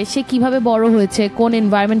করে, সে কিভাবে বড় হয়েছে, কোন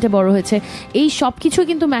এনভায়রনমেন্টে বড় হয়েছে, এই সব কিছু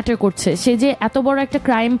কিন্তু ম্যাটার করছে। সে যে এত বড় একটা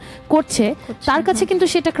ক্রাইম করছে, তার কাছে কিন্তু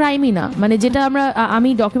সেটা ক্রাইমই না। মানে যেটা আমি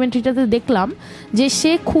ডকুমেন্টারিটাতে দেখলাম যে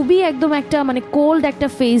সে খুবই একদম একটা মানে কোল্ড একটা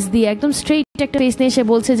ফেস দিয়ে, একদম স্ট্রেইট একটা ফেস নিয়ে সে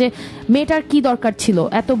বলছে যে মেয়েটার কি দরকার ছিল,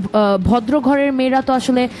 এত ভদ্র ঘরের মেয়েরা তো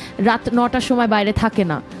আসলে রাত 9টার সময় বাইরে থাকে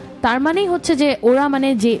না। তার মানেই হচ্ছে যে ওরা মানে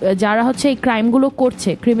যে যারা হচ্ছে এই ক্রাইমগুলো করছে,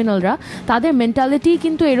 ক্রিমিনালরা, তাদের মেন্টালিটি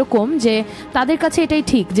কিন্তু এরকম যে তাদের কাছে এটাই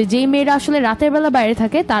ঠিক যে যেই মেয়েরা আসলে রাতের বেলা বাইরে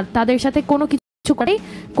থাকে তাদের সাথে কোনো কিছু করে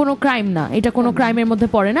কোনো ক্রাইম না, এটা কোনো ক্রাইমের মধ্যে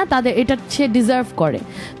পড়ে না, তাদের এটা সে ডিজার্ভ করে।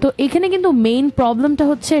 তো এখানে কিন্তু মেইন প্রবলেমটা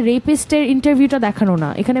হচ্ছে রেপিস্টের ইন্টারভিউটা দেখানো না,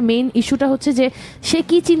 এখানে মেইন ইস্যুটা হচ্ছে যে সে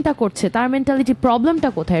কি চিন্তা করছে, তার মেন্টালিটি প্রবলেমটা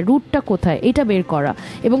কোথায়, রুটটা কোথায়, এটা বের করা।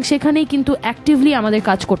 এবং সেখানেই কিন্তু অ্যাক্টিভলি আমাদের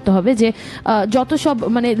কাজ করতে হবে যে যত সব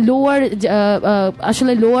মানে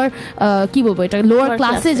আসলে লোয়ার কি বলবো, এটা লোয়ার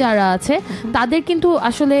ক্লাসে যারা আছে তাদের কিন্তু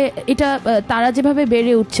আসলে এটা তারা যেভাবে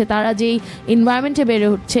বেড়ে উঠছে, তারা যেই এনভায়রনমেন্টে বেড়ে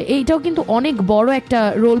উঠছে, এইটাও কিন্তু অনেক বড় একটা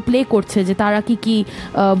রোল প্লে করছে যে তারা কি কি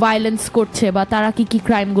ভায়োলেন্স করছে বা তারা কি কি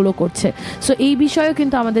ক্রাইমগুলো করছে। সো এই বিষয়েও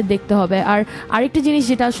কিন্তু আমাদের দেখতে হবে। আর আরেকটা জিনিস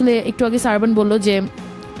যেটা আসলে একটু আগে সারাবান বললো যে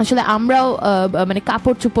আসলে আমরাও মানে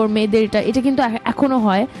কাপড় চোপড় মেয়েদের এটা কিন্তু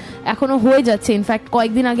এখনো হয়ে যাচ্ছে। ইনফ্যাক্ট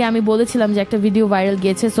কয়েকদিন আগে আমি বলেছিলাম যে একটা ভিডিও ভাইরাল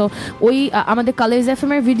গিয়েছে, সো ওই আমাদের কালার্স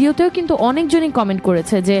এফএম এর ভিডিওতেও কিন্তু অনেকজনই কমেন্ট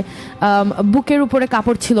করেছে যে বুকের উপরে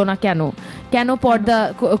কাপড় ছিল না, কেন পর্দা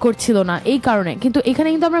করছিল না, এই কারণে। কিন্তু এখানে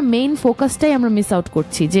কিন্তু আমরা মেইন ফোকাসটাই আমরা মিস আউট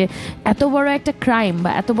করছি, যে এত বড় একটা ক্রাইম বা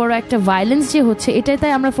এত বড় একটা ভায়োলেন্স যে হচ্ছে,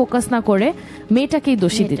 এটাই আমরা ফোকাস না করে মেয়েটাকেই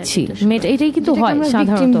দোষী দিচ্ছি। এটাই কিন্তু হয়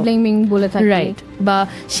সাধারণত, রাইট, বা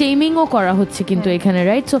শেমিংও করা হচ্ছে কিন্তু এখানে,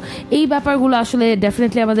 রাইট। সো এই ব্যাপারগুলো আসলে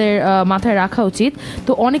ডেফিনেটলি আমাদের মাথায় রাখা উচিত।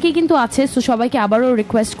 তো অনেকেই কিন্তু আছে, সো সবাইকে আবারও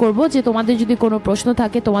রিকোয়েস্ট করব যে তোমাদের যদি কোনো প্রশ্ন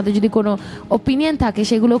থাকে, তোমাদের যদি কোনো ওপিনিয়ন থাকে,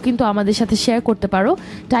 সেগুলো কিন্তু আমাদের সাথে শেয়ার করতে পারো।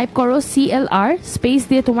 টাইপ করো CLR স্পেস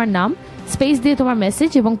দিয়ে তোমার নাম, স্পেস দিয়ে তোমার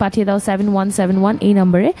মেসেজ এবং পাঠিয়ে দাও 7171 এই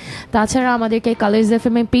নম্বরে। তাছাড়া আমাদেরকে কালার্স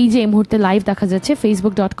এফএম এর পেজে এই মুহূর্তে লাইভ দেখা যাচ্ছে,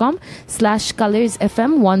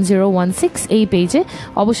 facebook.com/ColoursFM 101.6 এই পেজে।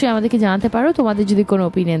 অবশ্যই আমাদেরকে জানাতে পারো তোমাদের যদি কোনো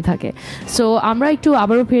ওপিনিয়ন থাকে। সো আমরা একটু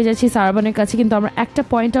আবারও ফিরে যাচ্ছি সারাবানের কাছে, কিন্তু আমরা একটা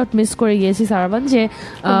পয়েন্ট আউট মিস করে গিয়েছি সারাবান, যে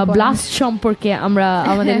ব্লাস্ট সম্পর্কে আমরা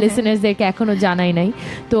আমাদের লিসেনার্সদেরকে এখনো জানাই নাই।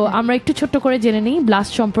 তো আমরা একটু ছোট্ট করে জেনে নিই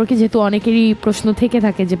ব্লাস্ট সম্পর্কে, যেহেতু অনেকেরই প্রশ্ন থেকে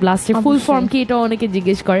থাকে যে ব্লাস্টের ফুল ফর্ম কি, এটা অনেকে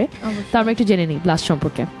জিজ্ঞেস করে। তো আমরা একটু জেনে নিই ব্লাস্ট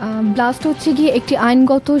সম্পর্কে। ব্লাস্ট হচ্ছে গিয়ে একটি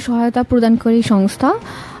আইনগত সহায়তা প্রদানকারী সংস্থা।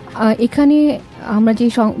 এখানে আমরা যে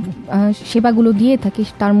সেবাগুলো দিয়ে থাকি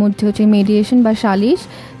তার মধ্যে হচ্ছে মেডিয়েশন বা সালিশ,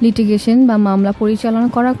 লিটিগেশন বা মামলা পরিচালনা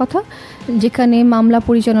করার কথা, যেখানে মামলা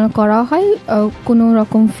পরিচালনা করা হয় কোনো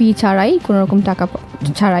রকম ফি ছাড়াই, কোনো রকম টাকা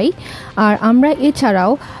ছাড়াই। আর আমরা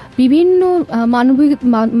এছাড়াও বিভিন্ন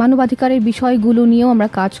মানবাধিকারের বিষয়গুলো নিয়েও আমরা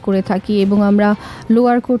কাজ করে থাকি, এবং আমরা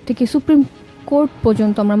লোয়ার কোর্ট থেকে সুপ্রিম কোর্ট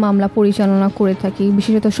পর্যন্ত আমরা মামলা পরিচালনা করে থাকি,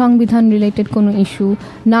 বিশেষত সংবিধান রিলেটেড কোনো ইস্যু,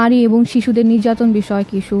 নারী এবং শিশুদের নির্যাতন বিষয়ক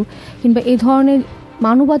ইস্যু, কিংবা এ ধরনের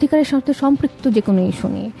মানবাধিকারের সাথে সম্পৃক্ত যে কোনো ইস্যু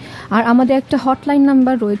নিয়ে। আর আমাদের একটা হটলাইন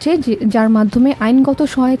নাম্বার রয়েছে, যার মাধ্যমে আইনগত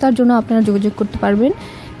সহায়তার জন্য আপনারা যোগাযোগ করতে পারবেন।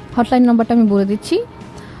 হটলাইন নাম্বারটা আমি বলে দিচ্ছি।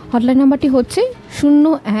 হটলাইন নাম্বারটি হচ্ছে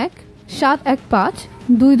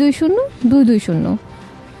 01-715-220-220।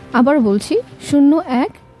 আবার বলছি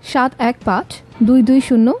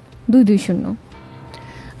 01-715-220-220।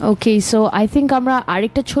 ওকে, সো আই থিঙ্ক আমরা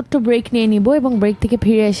আরেকটা ছোট্ট ব্রেক নিয়ে নিব, এবং ব্রেক থেকে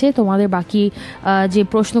ফিরে এসে তোমাদের বাকি যে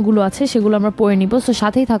প্রশ্নগুলো আছে সেগুলো আমরা পড়ে নিব। সো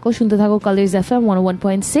সাথেই থাকো, শুনতে থাকো কালার্স এফএম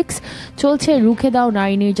 101.6। চলছে রুখে দাও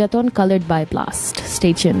নারী নির্যাতন, coloured by blast. Stay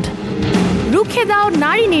tuned. রুখে দাও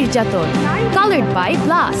নারী নির্যাতন, coloured by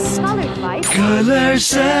blast. Colors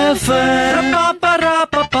FM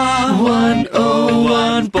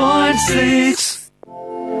 101.6।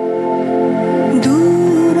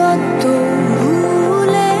 দূরত্ব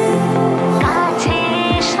ভুলে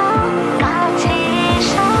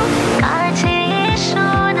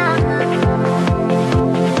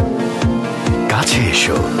কাছে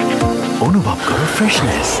এসো, অনুভব করো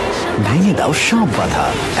ফ্রেশনেস, ভেঙে দাও সব বাধা।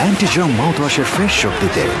 অ্যান্টি-জার্ম মাউথওয়াশের ফ্রেশ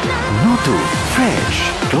শক্তিতে নতুন fresh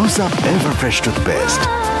close up ever fresh toothpaste,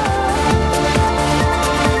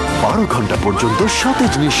 12 ঘন্টা পর্যন্ত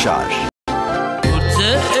সতেজ নিঃশ্বাস। ঘুরছে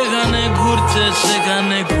এখানে, ঘুরছে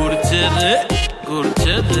সেখানে, ঘুরছে রে,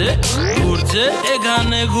 ঘুরছে রে, ঘুরছে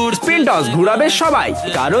এখানে, ঘুরছে। স্পিনটস ঘুরাবে সবাই,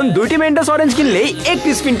 কারণ 2টি মেন্টস অরেঞ্জ কিনলেই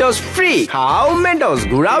 1টি স্পিনটস ফ্রি। খাও মেন্টস,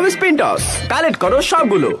 ঘুরাও স্পিনটস, কালেক্ট করো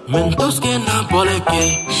সবগুলো। মেন্টস কে না বলে কে,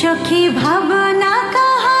 সখী ভাবনা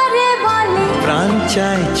কাহারে বলে, প্রাণ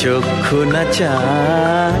চায় চক্ষু না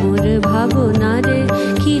চায়, মোর ভাবনা রে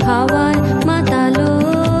কি হাওয়ায় মাতালো।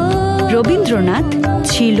 রবীন্দ্রনাথ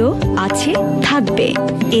ছিল, আছে, থাকবে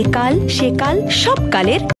একাল সেকাল সব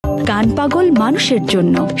কালের গান পাগল মানুষের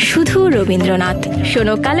জন্য শুধু রবীন্দ্রনাথ।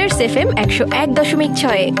 শোনো কালার্স এফএম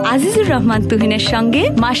 101.6 আজিজুর রহমান তুহিনের সঙ্গে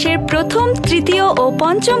মাসের প্রথম, তৃতীয় ও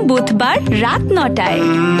পঞ্চম বুধবার রাত 9টায়।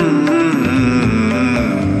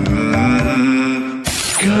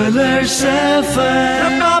 Colors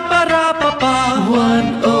FM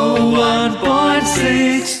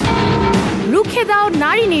 101.6। রুখে দাও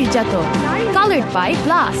নারী নির্যাতন, coloured by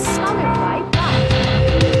blast.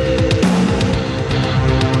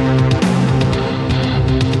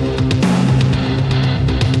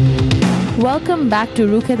 Welcome back to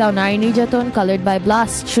রুখে দাও নারী নির্যাতন, কালার্ড বাই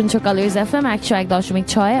ব্লাস্ট। শুনছো কালার্স এফএম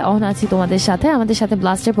 101.6। অহনা আছি তোমাদের সাথে। আমাদের সাথে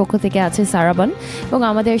ব্লাস্টের পক্ষ থেকে আছে সারাবান, এবং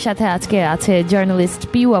আমাদের সাথে আজকে আছে জার্নালিস্ট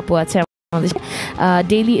পিউ আপু আছে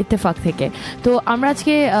ডেইলি ইত্তেফাক থেকে। তো আমরা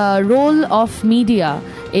আজকে role of media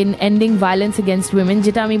in ending violence against women,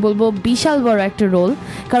 যেটা আমি বলবো বিশাল বড় একটা রোল।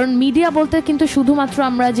 কারণ মিডিয়া বলতে কিন্তু শুধুমাত্র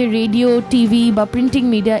আমরা যে রেডিও, টিভি বা প্রিন্টিং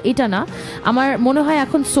মিডিয়া এটা না, আমার মনে হয়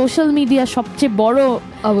এখন সোশ্যাল মিডিয়া সবচেয়ে বড়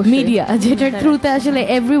মিডিয়া, যেটার থ্রুতে আসলে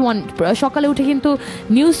এভরিওয়ান সকালে উঠে কিন্তু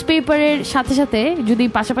নিউজ পেপারের সাথে সাথে যদি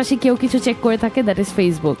পাশাপাশি কেউ কিছু চেক করে থাকে, দ্যাট ইজ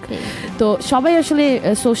ফেসবুক। তো সবাই আসলে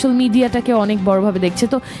সোশ্যাল মিডিয়াটাকে অনেক বড়ভাবে দেখছে।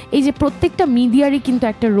 তো এই যে প্রত্যেকটা মিডিয়ারই কিন্তু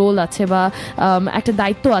একটা রোল আছে বা একটা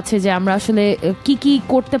দায়িত্ব আছে যে আমরা আসলে কি কি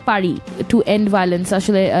করতে পারি টু এন্ড ভায়োলেন্স,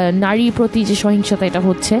 আসলে নারীর প্রতি যে সহিংসতা এটা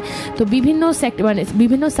হচ্ছে। তো বিভিন্ন মানে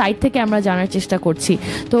বিভিন্ন সাইড থেকে আমরা জানার চেষ্টা করছি।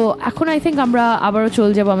 তো এখন আই থিঙ্ক আমরা আবারও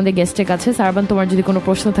চলে যাবো আমাদের গেস্টের কাছে। সারাবান, তোমার যদি কোনো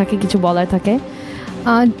প্রশ্ন থাকে, কিছু বলার থাকে?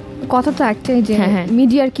 কথা তো একটাই যে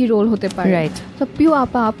মিডিয়ার কি রোল হতে পারে, রাইট? তো পিউ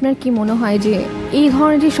আপা, আপনার কি মনে হয় যে এই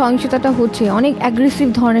ধরনের যে সহিংসতাটা হচ্ছে, অনেক অ্যাগ্রেসিভ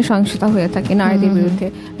ধরনের সহিংসতা হয়ে থাকে নারীদের বিরুদ্ধে,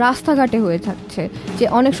 রাস্তাঘাটে হয়ে থাকছে, যে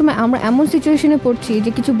অনেক সময় আমরা এমন সিচুয়েশনে পড়ছি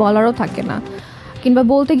যে কিছু বলারও থাকে না, কিংবা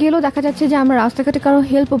বলতে গেলেও দেখা যাচ্ছে যে আমরা রাস্তাঘাটে কারো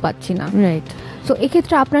হেল্পও পাচ্ছি না, রাইট? তো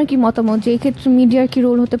এক্ষেত্রে আপনার কি মতামত যে এক্ষেত্রে মিডিয়ার কি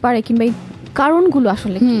রোল হতে পারে, কিংবা এই কারণগুলো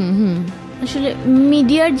আসলে কি? আসলে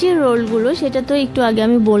মিডিয়ার যে রোলগুলো সেটা তো একটু আগে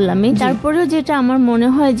আমি বললামই। তারপরেও যেটা আমার মনে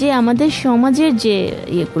হয় যে আমাদের সমাজের যে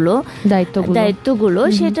ইয়েগুলো, দায়িত্বগুলো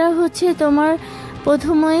সেটা হচ্ছে তোমার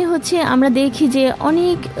প্রথমে হচ্ছে আমরা দেখি যে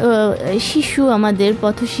অনেক শিশু, আমাদের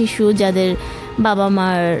পথ শিশু, যাদের বাবা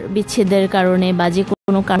মার বিচ্ছেদের কারণে বা যে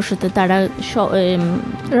কোনো কারোর সাথে তারা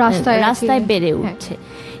রাস্তায় বেড়ে উঠছে।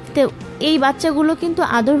 তো এই বাচ্চাগুলো কিন্তু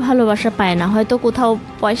আদর ভালোবাসা পায় না। হয়তো কোথাও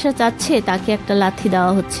পয়সা চাচ্ছে, তাকে একটা লাথি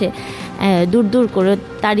দেওয়া হচ্ছে, দূর দূর করে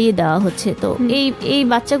তাড়িয়ে দেওয়া হচ্ছে। তো এই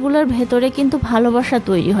বাচ্চাগুলোর ভেতরে কিন্তু ভালোবাসা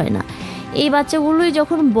তৈরি হয় না। এই বাচ্চাগুলোই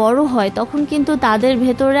যখন বড় হয় তখন কিন্তু তাদের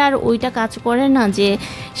ভেতরে আর ওইটা কাজ করে না যে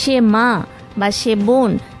সে মা বা সে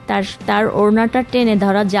বোন, তার ওড়নাটা টেনে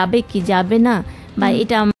ধরা যাবে কি যাবে না, বা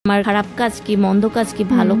এটা আমার খারাপ কাজ কি মন্দ কাজ কি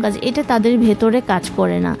ভালো কাজ, এটা তাদের ভেতরে কাজ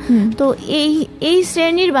করে না। তো এই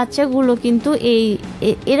শ্রেণীর বাচ্চাগুলো কিন্তু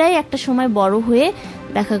এরাই একটা সময় বড় হয়ে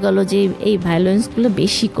দেখা গেল যে এই ভায়োলেন্সগুলো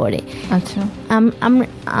বেশি করে। আচ্ছা,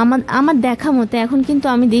 আমার দেখা মতে এখন কিন্তু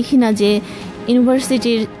আমি দেখি না যে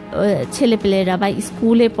ইউনিভার্সিটির ছেলেপেলেরা বা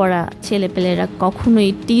স্কুলে পড়া ছেলেপেলেরা কখনোই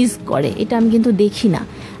টিজ করে, এটা আমি কিন্তু দেখি না।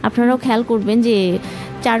 আপনারাও খেয়াল করবেন যে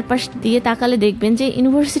চারপাশ দিয়ে তাকালে দেখবেন যে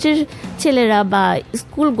ইউনিভার্সিটির ছেলেরা বা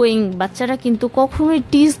স্কুল গোয়িং বাচ্চারা কিন্তু কখনোই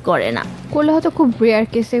টিজ করে না। করলে হয়তো খুব রেয়ার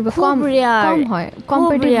কেসে, কম হয়,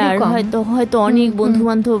 হয়তো অনেক বন্ধু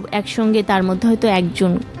বান্ধব একসঙ্গে, তার মধ্যে হয়তো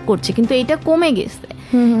একজন করছে, কিন্তু এটা কমে গেছে।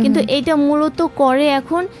 কিন্তু এটা মূলত করে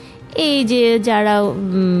এখন এই যে যারা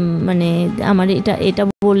মানে আমার এটা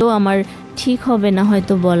বললেও আমার ঠিক হবে না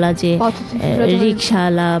হয়তো বলা, যে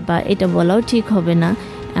রিকশাওয়ালা বা এটা বলাও ঠিক হবে না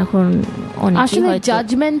এখন। আসলে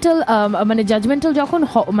জাজমেন্টাল যখন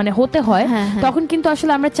মানে হতে হয় তখন কিন্তু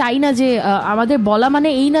আসলে আমরা চাই না যে আমাদের বলা মানে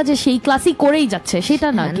এই না যে সেই ক্লাসই করেই যাচ্ছে, সেটা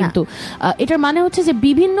না। কিন্তু এটার মানে হচ্ছে যে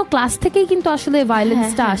বিভিন্ন ক্লাস থেকেই কিন্তু আসলে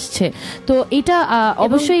ভায়োলেন্সটা আসছে। তো এটা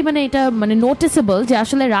অবশ্যই মানে এটা মানে নোটিসেবল যে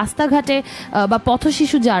আসলে রাস্তাঘাটে বা পথ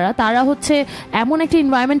শিশু যারা, তারা হচ্ছে এমন একটা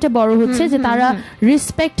এনভায়রনমেন্টে বড় হচ্ছে যে তারা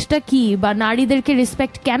রেসপেক্টটা কি বা নারীদেরকে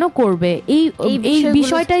রেসপেক্ট কেন করবে, এই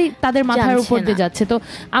বিষয়টাই তাদের মাথার উপর দিয়ে যাচ্ছে। তো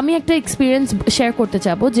আমি একটা এক্সপিরিয়েন্স শেয়ার করতে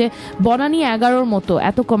চাবো যে বনানী 11 মতো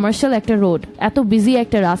এত কমার্শিয়াল একটা রোড, এত বিজি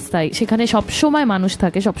একটা রাস্তায়, সেখানে সবসময় মানুষ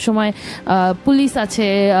থাকে, সবসময় পুলিশ আছে,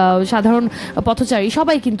 সাধারণ পথচারী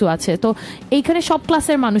সবাই কিন্তু আছে। তো এইখানে সব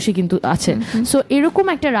ক্লাসের মানুষই কিন্তু আছে। সো এরকম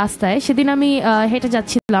একটা রাস্তায় সেদিন আমি হেঁটে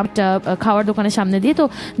যাচ্ছিলাম একটা খাওয়ার দোকানের সামনে দিয়ে। তো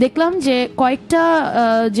দেখলাম যে কয়েকটা,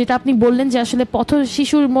 যেটা আপনি বললেন যে আসলে পথ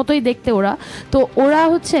শিশুর মতোই দেখতে ওরা, তো ওরা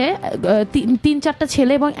হচ্ছে 3-4টা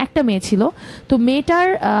ছেলে এবং একটা মেয়ে ছিল। তো মেয়েটার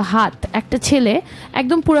হাত একটা ছেলে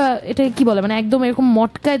একদম পুরো, এটা কি বলে, মানে একদম এরকম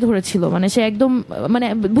মটকায় ধরেছিল, মানে সে একদম মানে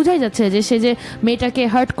বোঝাই যাচ্ছে যে সে যে মেয়েটাকে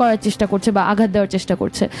হার্ট করার চেষ্টা করছে বা আঘাত দেওয়ার চেষ্টা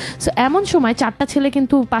করছে। সো এমন সময় 4টা ছেলে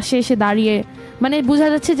কিন্তু পাশে এসে দাঁড়িয়ে, মানে বোঝা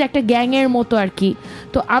যাচ্ছে যে একটা গ্যাংয়ের মতো আর কি।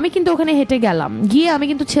 তো আমি কিন্তু ওখানে হেঁটে গেলাম, গিয়ে আমি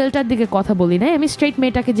কিন্তু ছেলেটার দিকে কথা বলি না, আমি স্ট্রেট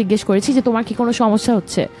মেয়েটাকে জিজ্ঞেস করেছি যে তোমার কি কোনো সমস্যা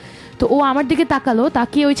হচ্ছে। তো ও আমার দিকে তাকালো,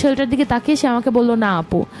 তাকিয়ে ওই ছেলেটার দিকে তাকিয়ে সে আমাকে বললো, না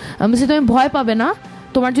আপু, আমি বলছি তুমি ভয় পাবে না,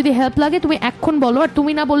 তোমার যদি হেল্প লাগে তুমি এখন বলো, আর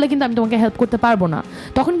তুমি না বললে কিন্তু আমি তোমাকে হেল্প করতে পারবো না।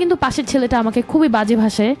 তখন কিন্তু পাশের ছেলেটা আমাকে খুবই বাজে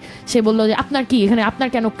ভাষায় সে বললো যে আপনার কি এখানে, আপনার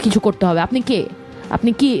কেন কিছু করতে হবে,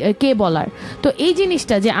 আপনি কে বলার। তো এই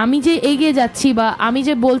জিনিসটা যে আমি যে এগিয়ে যাচ্ছি বা আমি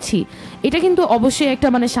যে বলছি, এটা কিন্তু অবশ্যই একটা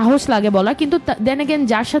মানে সাহস লাগে বলা। কিন্তু দেন এগেন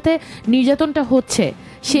যার সাথে নির্যাতনটা হচ্ছে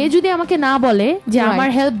সে যদি আমাকে না বলে যে আমার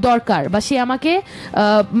হেল্প দরকার, বা সে আমাকে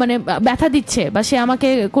মানে ব্যথা দিচ্ছে বা সে আমাকে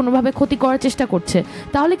কোনোভাবে ক্ষতি করার চেষ্টা করছে,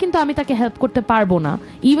 তাহলে কিন্তু আমি তাকে হেল্প করতে পারবো না,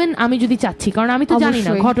 ইভেন আমি যদি চাচ্ছি, কারণ আমি তো জানি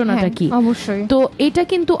না ঘটনাটা কি। তো এটা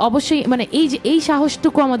কিন্তু অবশ্যই মানে এই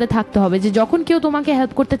সাহসটুকু আমাদের থাকতে হবে যে যখন কেউ তোমাকে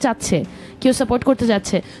হেল্প করতে চাচ্ছে কেউ সাপোর্ট করতে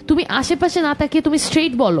যাচ্ছে, তুমি আশেপাশে না তাকিয়ে তুমি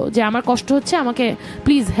স্ট্রেট বলো যে আমার কষ্ট হচ্ছে, আমাকে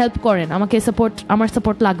প্লিজ হেল্প করেন, আমাকে আমার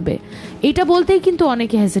সাপোর্ট লাগবে, এটা বলতেই কিন্তু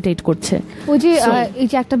অনেকে হেজিটেট করছে। ওই যে এই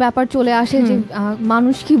যে একটা ব্যাপার চলে আসে যে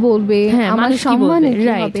মানুষ কি বলবে, আমার সম্মান কি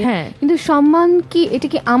হবে, কিন্তু সম্মান কি, এটা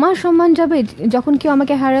কি আমার সম্মান যাবে যখন কেউ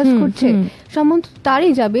আমাকে হ্যারাস করছে? সম্মান তো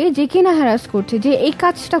তারই যাবে যে কিনা হ্যারাস করছে, যে এই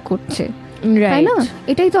কাজটা করছে, তাই না?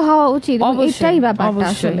 এটাই তো হওয়া উচিত, এটাই ব্যাপারটা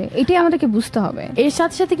আসলে, এটাই আমাদেরকে বুঝতে হবে। এর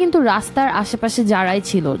সাথে সাথে কিন্তু রাস্তার আশেপাশে যারাই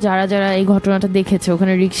ছিল, যারা এই ঘটনাটা দেখেছে,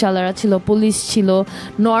 ওখানে রিক্সাওয়ালারা ছিল, পুলিশ ছিল,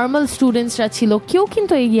 নর্মাল স্টুডেন্টসরা ছিল, কেউ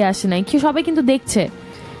কিন্তু এগিয়ে আসে নাই, সবাই কিন্তু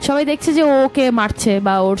সবাই দেখছে যে ওকে মারছে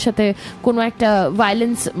বা ওর সাথে কোনো একটা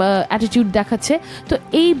ভায়োলেন্স অ্যাটিটিউড দেখাচ্ছে। তো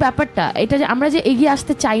এই ব্যাপারটা, এটা যে আমরা যে এগিয়ে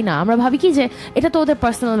আসতে চাই না, আমরা ভাবি কি যে এটা তো ওদের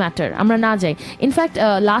পার্সোনাল ম্যাটার, আমরা না যাই। ইনফ্যাক্ট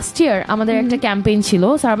লাস্ট ইয়ার আমাদের একটা ক্যাম্পেইন ছিল,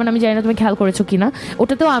 সারাবান, আমি জানি না তুমি খেয়াল করেছো কিনা,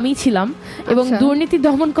 ওটাতেও আমিই ছিলাম, এবং দুর্নীতি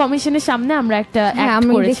দমন কমিশনের সামনে আমরা একটা অ্যাক্ট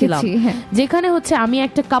করেছিলাম, যেখানে হচ্ছে আমি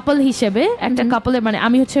একটা কাপল হিসেবে, একটা কাপলের মানে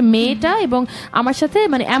আমি হচ্ছে মেয়েটা, এবং আমার সাথে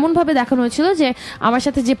মানে এমন ভাবে দেখানো হয়েছিল যে আমার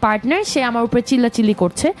সাথে যে পার্টনার, সে আমার উপরে চিল্লাচিল্লি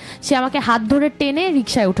করছে, সে আমাকে হাত ধরে টেনে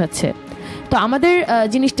রিকশায় উঠাচ্ছে। তো আমাদের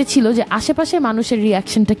জিনিসটা ছিল যে আশেপাশে মানুষের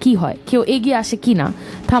রিয়াকশনটা কি হয়, কেউ এগিয়ে আসে কি না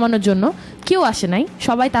থামানোর জন্য। কেউ আসে নাই,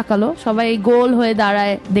 সবাই তাকালো, সবাই গোল হয়ে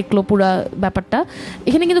দাঁড়ায় দেখলো পুরো ব্যাপারটা।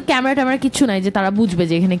 এখানে কিন্তু ক্যামেরা কিছু নাই যে তারা বুঝবে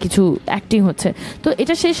যে এখানে কিছু অ্যাক্টিং হচ্ছে। তো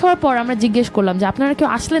এটা শেষ হওয়ার পর আমরা জিজ্ঞেস করলাম যে আপনারা কেউ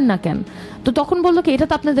আসলেন না কেন? তো তখন বললো কি, এটা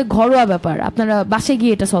তো আপনাদের ঘরোয়া ব্যাপার, আপনারা বাসায়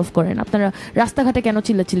গিয়ে এটা সলভ করেন, আপনারা রাস্তাঘাটে কেন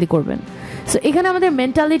চিল্লাচিল্লি করবেন? সো এখানে আমাদের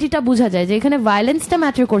মেন্টালিটিটা বোঝা যায় যে এখানে ভায়োলেন্সটা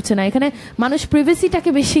ম্যাটার করছে না, এখানে মানুষ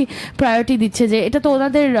প্রিভেসিটাকে বেশি প্রায়োরিটি দিচ্ছে, যে এটা তো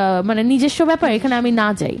ওনাদের মানে নিজস্ব ব্যাপার, এখানে আমি না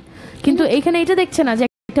যাই। কিন্তু এখানে এটা দেখছে না যে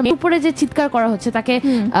উপরে যে চিৎকার করা হচ্ছে, তাকে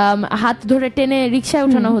হাত ধরে টেনে রিকশায়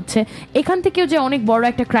উঠানো হচ্ছে, এখান থেকেও যে অনেক বড়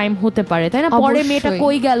একটা ক্রাইম হতে পারে, তাই না? পরে মেয়েটা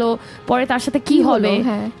কই গেল, পরে তার সাথে কি হবে,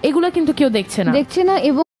 এগুলো কিন্তু কেউ দেখছে না।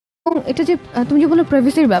 এবং এটা যে তুমি যে বলো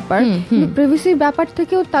প্রাইভেসির ব্যাপার, প্রাইভেসির ব্যাপার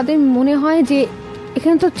থেকেও তাদের মনে হয় যে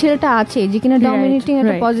এখানে তো ছেলেটা আছে যে কিনা ডমিনেটিং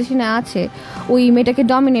একটা পজিশনে আছে ওই মেয়েটাকে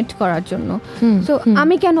ডমিনেট করার জন্য, সো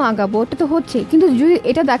আমি কেন আগাবো? এটা তো হচ্ছে। কিন্তু যদি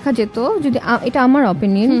এটা দেখা যেত, যদি এটা আমার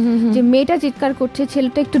অপিনিয়ন, যে মেয়েটা চিৎকার করছে,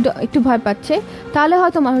 ছেলেটা একটু ভয় পাচ্ছে, তাহলে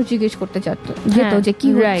হয়তো মানুষ জিজ্ঞেস করতে যেত যে কি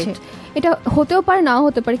হচ্ছে। এটা হতেও পারে, নাও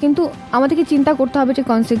হতে পারে, কিন্তু আমাদেরকে চিন্তা করতে হবে যে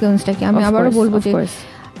কনসিকুয়েন্সটা কি। আমি আবারও বলবো যে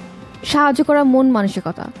সাহায্য করা মন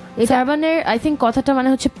মানসিকতা, সারবানের আই থিঙ্ক কথাটা মানে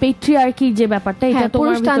হচ্ছে পেট্রিয়ার্কির যে ব্যাপারটা, এটা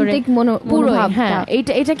তোমার ভিতরে পুরো, হ্যাঁ,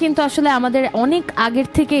 এটা কিন্তু আসলে আমাদের অনেক আগের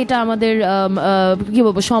থেকে এটা আমাদের কি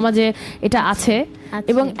বলবো সমাজে এটা আছে।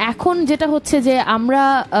 এবং এখন যেটা হচ্ছে যে আমরা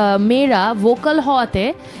মেয়েরা ভোকাল হওয়াতে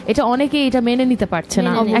এটা অনেকেই এটা মেনে নিতে পারছে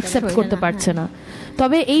না, অ্যাকসেপ্ট করতে পারছে না।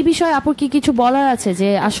 তবে এই বিষয়ে আপুর কি কিছু বলার আছে যে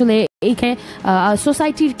আসলে এইখানে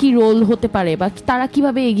সোসাইটির কি রোল হতে পারে বা তারা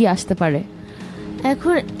কিভাবে এগিয়ে আসতে পারে?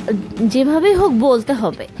 এখন যেভাবেই হোক বলতে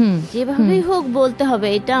হবে, যেভাবেই হোক বলতে হবে,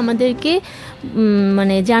 এটা আমাদেরকে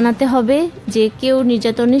মানে জানাতে হবে যে কেউ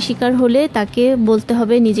নির্যাতনের শিকার হলে তাকে বলতে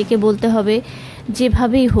হবে, নিজেকে বলতে হবে,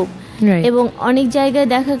 যেভাবেই হোক। এবং অনেক জায়গায়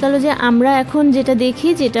দেখা গেল যে আমরা এখন যেটা দেখি,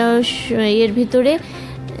 যেটা এর ভিতরে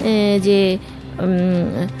যে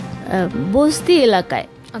বস্তি এলাকায়,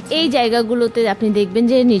 এই জায়গাগুলোতে আপনি দেখবেন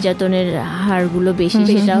যে নির্যাতনের হারগুলো বেশি।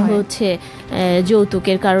 সেটা হচ্ছে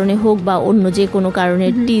যৌতুকের কারণে হোক বা অন্য যে কোনো কারণে,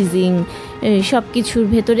 টিজিং, সব কিছুর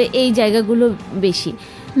ভেতরে এই জায়গাগুলো বেশি।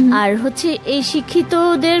 আর হচ্ছে এই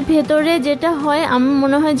শিক্ষিতদের ভেতরে যেটা হয়, আমার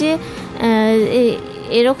মনে হয় যে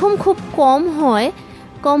এরকম খুব কম হয়,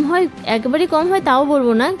 একেবারেই কম হয় তাও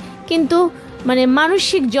বলবো না, কিন্তু মানে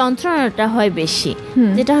মানসিক যন্ত্রণাটা হয় বেশি।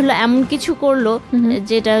 যেটা হলো এমন কিছু করলো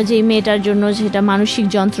যেটা যে মেয়েটার জন্য সেটা মানসিক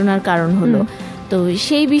যন্ত্রণার কারণ হলো। তো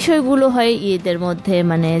সেই বিষয়গুলো হয় এদের মধ্যে,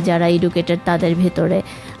 মানে যারা এডুকেটেড তাদের ভেতরে,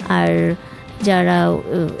 আর যারা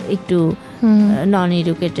একটু নন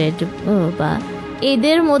এডুকেটেড বা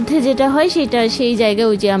এদের মধ্যে যেটা হয় সেটা সেই জায়গায়,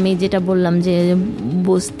 ওই যে আমি যেটা বললাম যে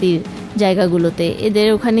বস্তির জায়গাগুলোতে, এদের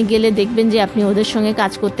ওখানে গেলে দেখবেন যে আপনি ওদের সঙ্গে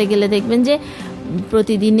কাজ করতে গেলে দেখবেন যে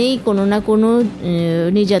প্রতিদিনেই কোনো না কোনো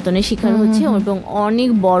নির্যাতনের শিকার হচ্ছে এবং অনেক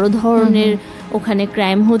বড় ধরনের ওখানে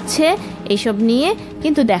ক্রাইম হচ্ছে, এইসব নিয়ে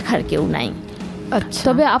কিন্তু দেখার কেউ নাই।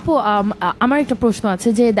 তবে আপু আমার একটা প্রশ্ন আছে,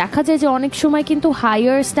 যে দেখা যায় যে অনেক সময় কিন্তু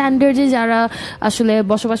হায়ার স্ট্যান্ডার্ডে যারা আসলে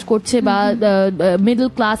বসবাস করছে বা মিডল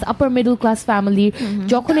ক্লাস, আপার মিডল ক্লাস ফ্যামিলি,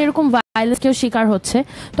 যখন এরকম ভায়োলেন্সকেও শিকার হচ্ছে,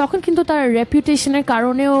 তখন কিন্তু তার রেপুটেশনের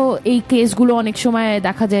কারণেও এই কেসগুলো অনেক সময়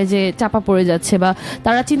দেখা যায় যে চাপা পড়ে যাচ্ছে, বা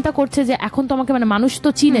তারা চিন্তা করছে যে এখন তো আমাকে, মানে মানুষ তো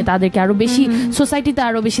চিনে তাদেরকে আরো বেশি, সোসাইটিতে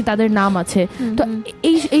আরো বেশি তাদের নাম আছে, তো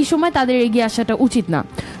এই সময় তাদের এগিয়ে আসাটা উচিত না।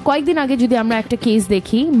 কয়েকদিন আগে যদি আমরা একটা কেস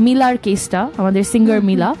দেখি, মিলার কেসটা, আমাদের সিঙ্গার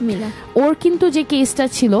মিলা, ওর কিন্তু যে কেসটা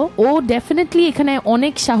ছিল, ও ডেফিনেটলি এখানে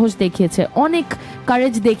অনেক সাহস দেখিয়েছে, অনেক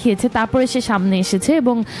কারেজ দেখিয়েছে, তারপরে সে সামনে এসেছে।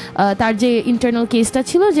 এবং তার যে ইন্টারনাল কেসটা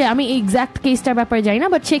ছিল, যে আমি এক্সাক্ট কেসটার ব্যাপারে জানি না,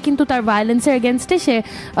 বাট সে কিন্তু তার ভায়োলেন্সের এগেনস্টে সে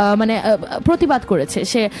মানে প্রতিবাদ করেছে,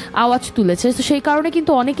 সে আওয়াজ তুলেছে। তো সেই কারণে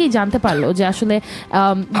কিন্তু অনেকেই জানতে পারলো যে আসলে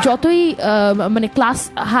যতই মানে ক্লাস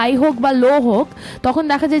হাই হোক বা লো হোক, তখন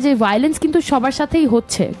দেখা যায় যে ভায়োলেন্স কিন্তু সবার সাথেই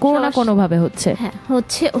হচ্ছে, কোনো না কোনো ভাবে হচ্ছে। হ্যাঁ,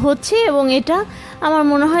 হচ্ছে এবং এটা আমার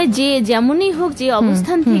মনে হয় যে যেমনই হোক, যে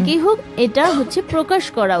অবস্থান থেকেই হোক, এটা হচ্ছে প্রকাশ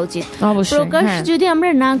করা উচিত। প্রকাশ যদি আমরা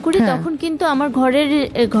না করি, তখন কিন্তু আমার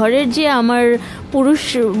ঘরের যে আমার পুরুষ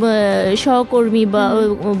সহকর্মী বা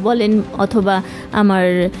বলেন, অথবা আমার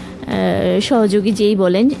সহযোগী যেই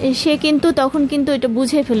বলেন, সে কিন্তু তখন কিন্তু এটা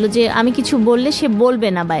বুঝে ফেললো যে আমি কিছু বললে সে বলবে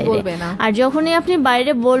না বাইরে, আর যখনই আপনি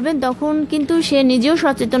বাইরে বলবেন তখন কিন্তু সে নিজেও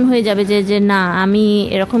সচেতন হয়ে যাবে যে না, আমি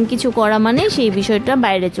এরকম কিছু করা মানে সেই বিষয়টা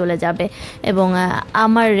বাইরে চলে যাবে এবং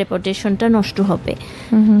আমার রেপুটেশনটা নষ্ট হবে।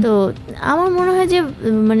 তো আমার মনে হয় যে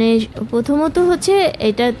মানে প্রথমত হচ্ছে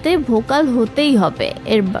এটাতে ভোকাল হতেই হবে,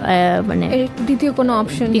 এর মানে দ্বিতীয় কোনো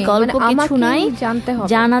অপশন নেই, বিকল্প কিছু নাই,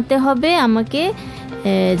 জানাতে হবে আমাকে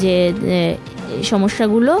যে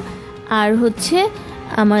সমস্যাগুলো। আর হচ্ছে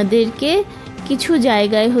আমাদেরকে কিছু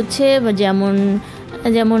জায়গায় হচ্ছে,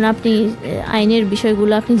 যেমন আপনি আইনের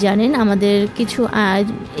বিষয়গুলো আপনি জানেন, আমাদের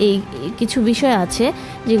কিছু বিষয় আছে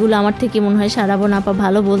যেগুলো আমার থেকে মনে হয় সারাবন আপা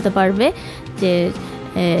ভালো বলতে পারবে, যে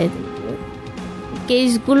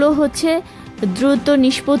কেসগুলো হচ্ছে দ্রুত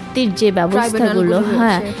নিষ্পত্তির যে ব্যবস্থাগুলো,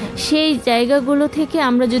 হ্যাঁ, সেই জায়গাগুলো থেকে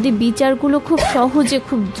আমরা যদি বিচারগুলো খুব সহজে,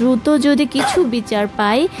 খুব দ্রুত যদি কিছু বিচার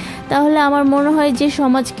পাই, তাহলে আমার মনে হয় যে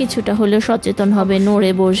সমাজ কিছুটা হলেও সচেতন হবে,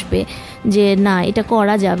 নড়ে বসবে যে না, এটা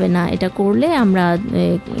করা যাবে না, এটা করলে আমরা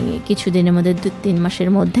কিছুদিনের মধ্যে 2-3 মাসের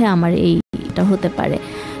মধ্যে আমার এইটা হতে পারে।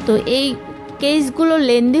 তো এই কেসগুলো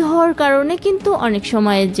লেন্দি হওয়ার কারণে কিন্তু অনেক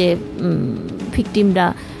সময় যে ভিকটিমরা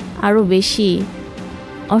আরো বেশি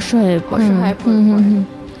অসহায়।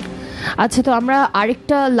 আচ্ছা, তো আমরা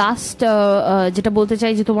আরেকটা লাস্ট যেটা বলতে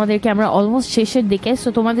চাই যে তোমাদেরকে আমরা অলমোস্ট শেষের দিকে, সো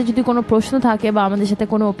তোমাদের যদি কোনো প্রশ্ন থাকে বা আমাদের সাথে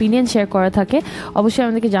কোনো ওপিনিয়ন শেয়ার করা থাকে, অবশ্যই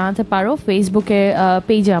আমাদেরকে জানাতে পারো ফেসবুকে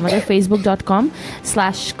পেজে, আমাদের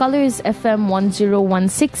facebook.com/ColoursFM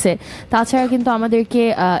 101.6-এ। তাছাড়া কিন্তু আমাদেরকে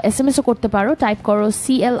SMS-ও করতে পারো, টাইপ করো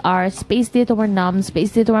CLR স্পেস দিয়ে তোমার নাম, স্পেস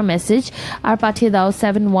দিয়ে তোমার মেসেজ, আর পাঠিয়ে দাও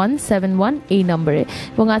 7171 এই নম্বরে।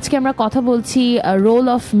 এবং আজকে আমরা কথা বলছি রোল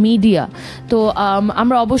অফ মিডিয়া। তো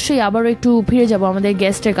আমরা অবশ্যই আবারও একটু ফিরে যাব আমাদের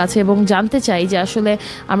গেস্টের কাছে এবং জানতে চাই যে আসলে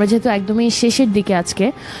আমরা যেহেতু একদমই শেষের দিকে আজকে,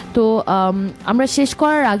 তো আমরা শেষ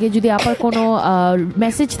করার আগে যদি আবার কোনো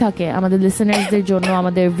মেসেজ থাকে আমাদের লিসেনার্সদের জন্য,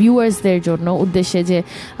 আমাদের ভিউয়ার্সদের জন্য উদ্দেশ্যে, যে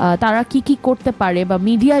তারা কি করতে পারে, বা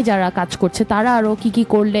মিডিয়ায় যারা কাজ করছে তারা আরও কি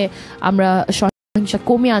করলে আমরা সহিংসতা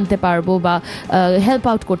কমিয়ে আনতে পারবো বা হেল্প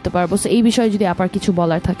আউট করতে পারবো, সো এই বিষয়ে যদি আবার কিছু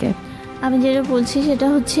বলার থাকে। আমি যেটা বলছি সেটা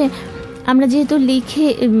হচ্ছে, আমরা যেহেতু লিখে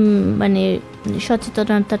মানে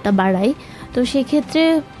সচেতনতাটা বাড়াই, তো সেক্ষেত্রে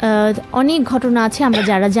অনেক ঘটনা আছে আমরা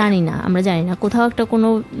জানি না, কোথাও একটা কোনো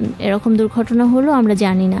এরকম দুর্ঘটনা হলো আমরা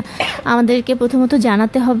জানি না, আমাদেরকে প্রথমত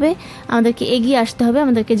জানাতে হবে, আমাদেরকে এগিয়ে আসতে হবে,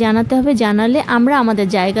 আমাদেরকে জানাতে হবে, জানালে আমরা আমাদের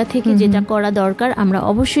জায়গা থেকে যেটা করা দরকার আমরা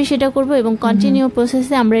অবশ্যই সেটা করব এবং কন্টিনিউ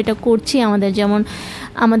প্রসেসে আমরা এটা করছি। যেমন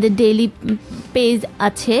আমাদের ডেইলি পেজ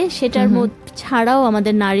আছে, সেটার মধ্যে ছাড়াও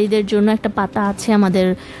আমাদের নারীদের জন্য একটা পাতা আছে, আমাদের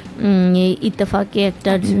ইত্তেফাকে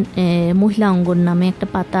একটা মহিলা অঙ্গন নামে একটা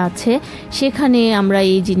পাতা আছে, সেখানে আমরা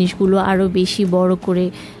এই জিনিসগুলো আরও বেশি বড় করে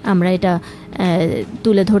আমরা এটা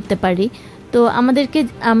তুলে ধরতে পারি। তো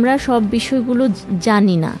আমরা সব বিষয়গুলো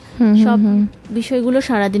জানি না, সব বিষয়গুলো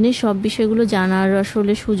সারাদিনে সব বিষয়গুলো জানার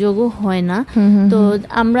আসলে সুযোগও হয় না, তো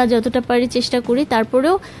আমরা যতটা পারি চেষ্টা করি।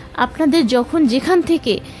 তারপরেও আপনাদের যখন যেখান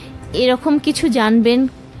থেকে এরকম কিছু জানবেন,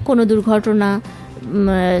 কোনো দুর্ঘটনা,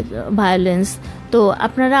 ভায়োলেন্স, তো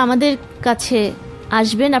আপনারা আমাদের কাছে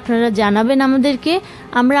আসবেন, আপনারা জানাবেন আমাদেরকে,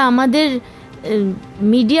 আমরা আমাদের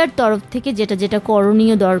মিডিয়ার তরফ থেকে যেটা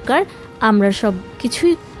করণীয় দরকার আমরা সব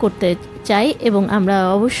কিছুই করতে চাই এবং আমরা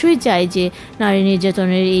অবশ্যই চাই যে নারী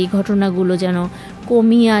নির্যাতনের এই ঘটনাগুলো যেন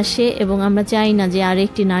কমিয়ে আসে এবং আমরা চাই না যে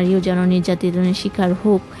আরেকটি নারীও যেন নির্যাতনের শিকার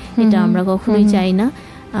হোক, এটা আমরা কখনোই চাই না।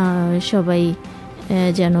 সবাই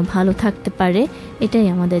যেন ভালো থাকতে পারে, এটাই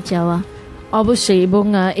আমাদের চাওয়া। অবশ্যই, এবং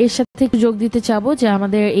এর সাথে যোগ দিতে চাবো যে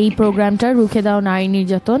আমাদের এই প্রোগ্রামটা রুখে দাও নারী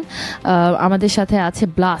নির্যাতন, আমাদের সাথে আছে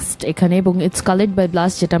ব্লাস্ট এখানে, এবং ইটস কালেক্ট বাই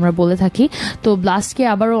ব্লাস্ট যেটা আমরা বলে থাকি। তো ব্লাস্টকে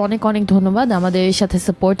আবারও অনেক অনেক ধন্যবাদ আমাদের সাথে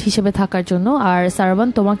সাপোর্ট হিসেবে থাকার জন্য। আর সারাবান,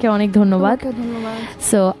 তোমাকে অনেক ধন্যবাদ।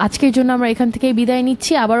 সো আজকের জন্য আমরা এখান থেকে বিদায়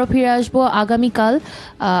নিচ্ছি, আবারও ফিরে আসবো আগামীকাল।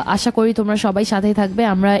 আশা করি তোমরা সবাই সাথেই থাকবে।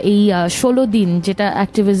 আমরা এই 16 দিন যেটা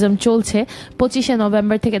অ্যাক্টিভিজম চলছে 25শে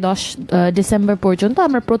নভেম্বর থেকে 10 ডিসেম্বর পর্যন্ত,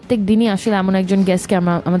 আমরা প্রত্যেক দিনই আসলে এমন একজন গেস্টকে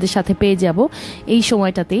আমরা আমাদের সাথে পেয়ে যাব এই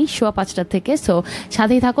সময়টাতেই, 5:15 থেকে। সো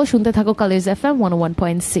সাথেই থাকো, শুনতে থাকো কালার্স এফএম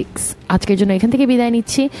 101.6। আজকের জন্য এখান থেকে বিদায়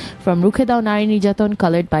নিচ্ছি ফ্রম রুখে দাও নারী নির্যাতন,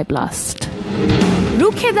 কালার্ড বাই ব্লাস্ট।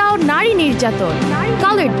 রুখে দাও নারী নির্যাতন,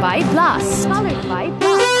 coloured by blast.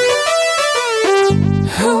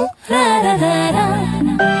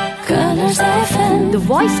 The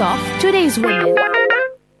voice of today's women.